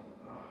line.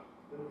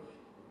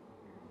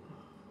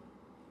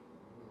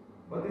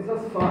 But this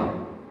was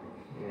fun.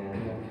 Yeah.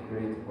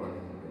 Great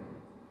participation.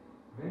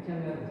 When can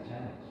we have the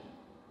challenge?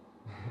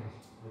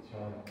 Which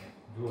one?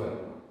 Duel.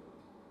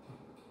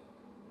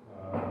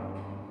 I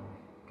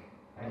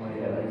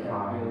Actually, can't I can't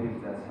time. believe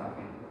that's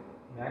happening.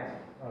 Next,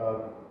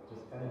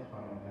 just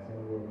anytime. I think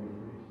we'll be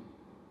free.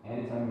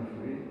 Anytime we're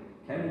free.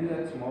 Can we do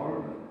that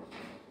tomorrow?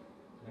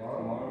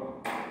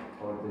 Tomorrow?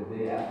 Or the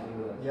day after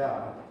that?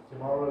 Yeah,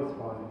 tomorrow is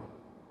fine.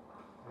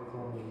 It's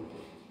only.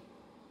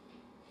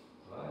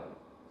 What?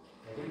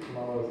 I think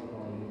tomorrow is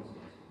fine.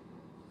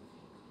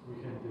 We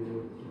can do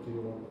it if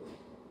you want.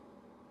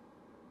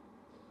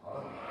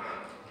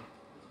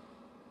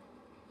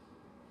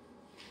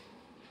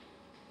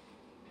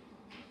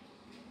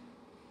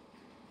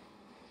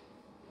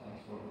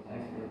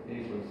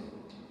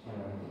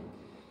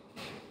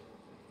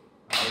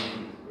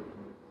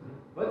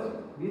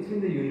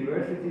 between the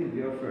university,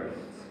 we are first.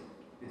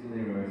 Between the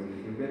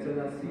universities, we're better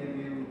than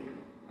CMU,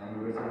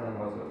 and we're better than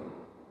Waterloo.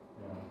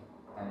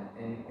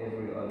 Yeah. And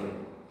every other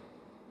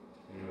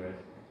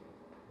university.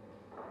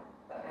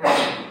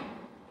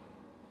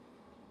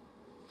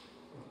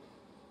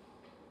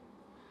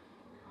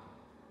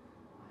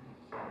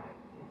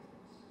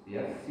 We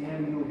have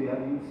CMU, we have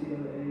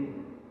UCLA,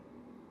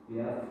 we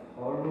have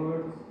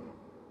Harvard,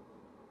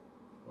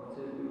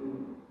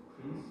 Waterloo,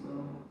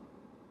 Princeton,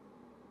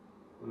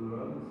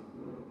 Colorado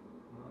School,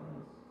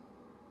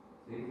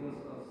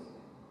 Texas,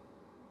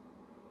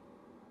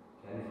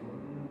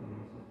 California,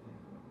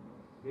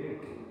 very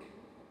cool.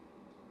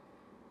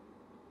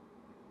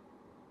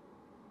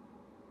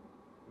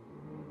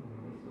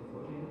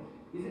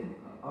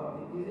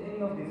 Is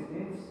any of these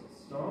things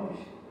strong?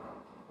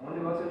 Only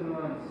Waterloo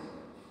and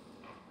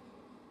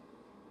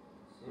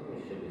CMU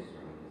should be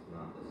strong, it's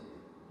not this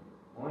year.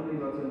 only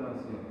Waterloo and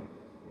CMU.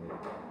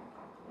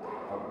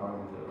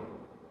 According to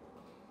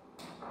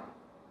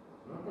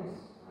Nothing's.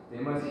 they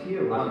must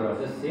hear what we are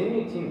The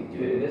CMU team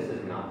doing this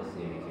is not the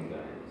CMU team that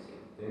I see.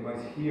 They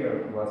must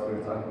hear what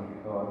we're talking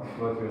about,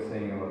 what we're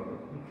saying about them.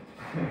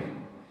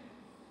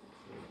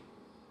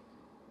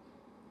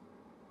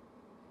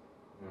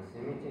 The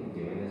CMU team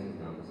doing this is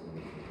not the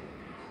CMU team.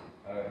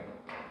 Alright.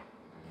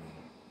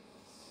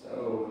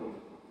 So,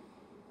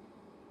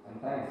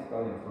 and thanks,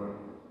 Colin, for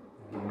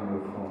giving me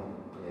your phone.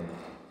 Yeah.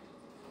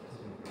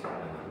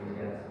 We'll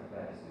get some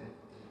practice.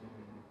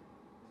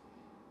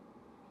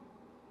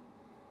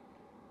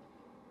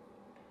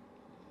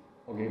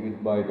 Okay,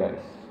 goodbye,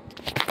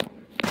 guys.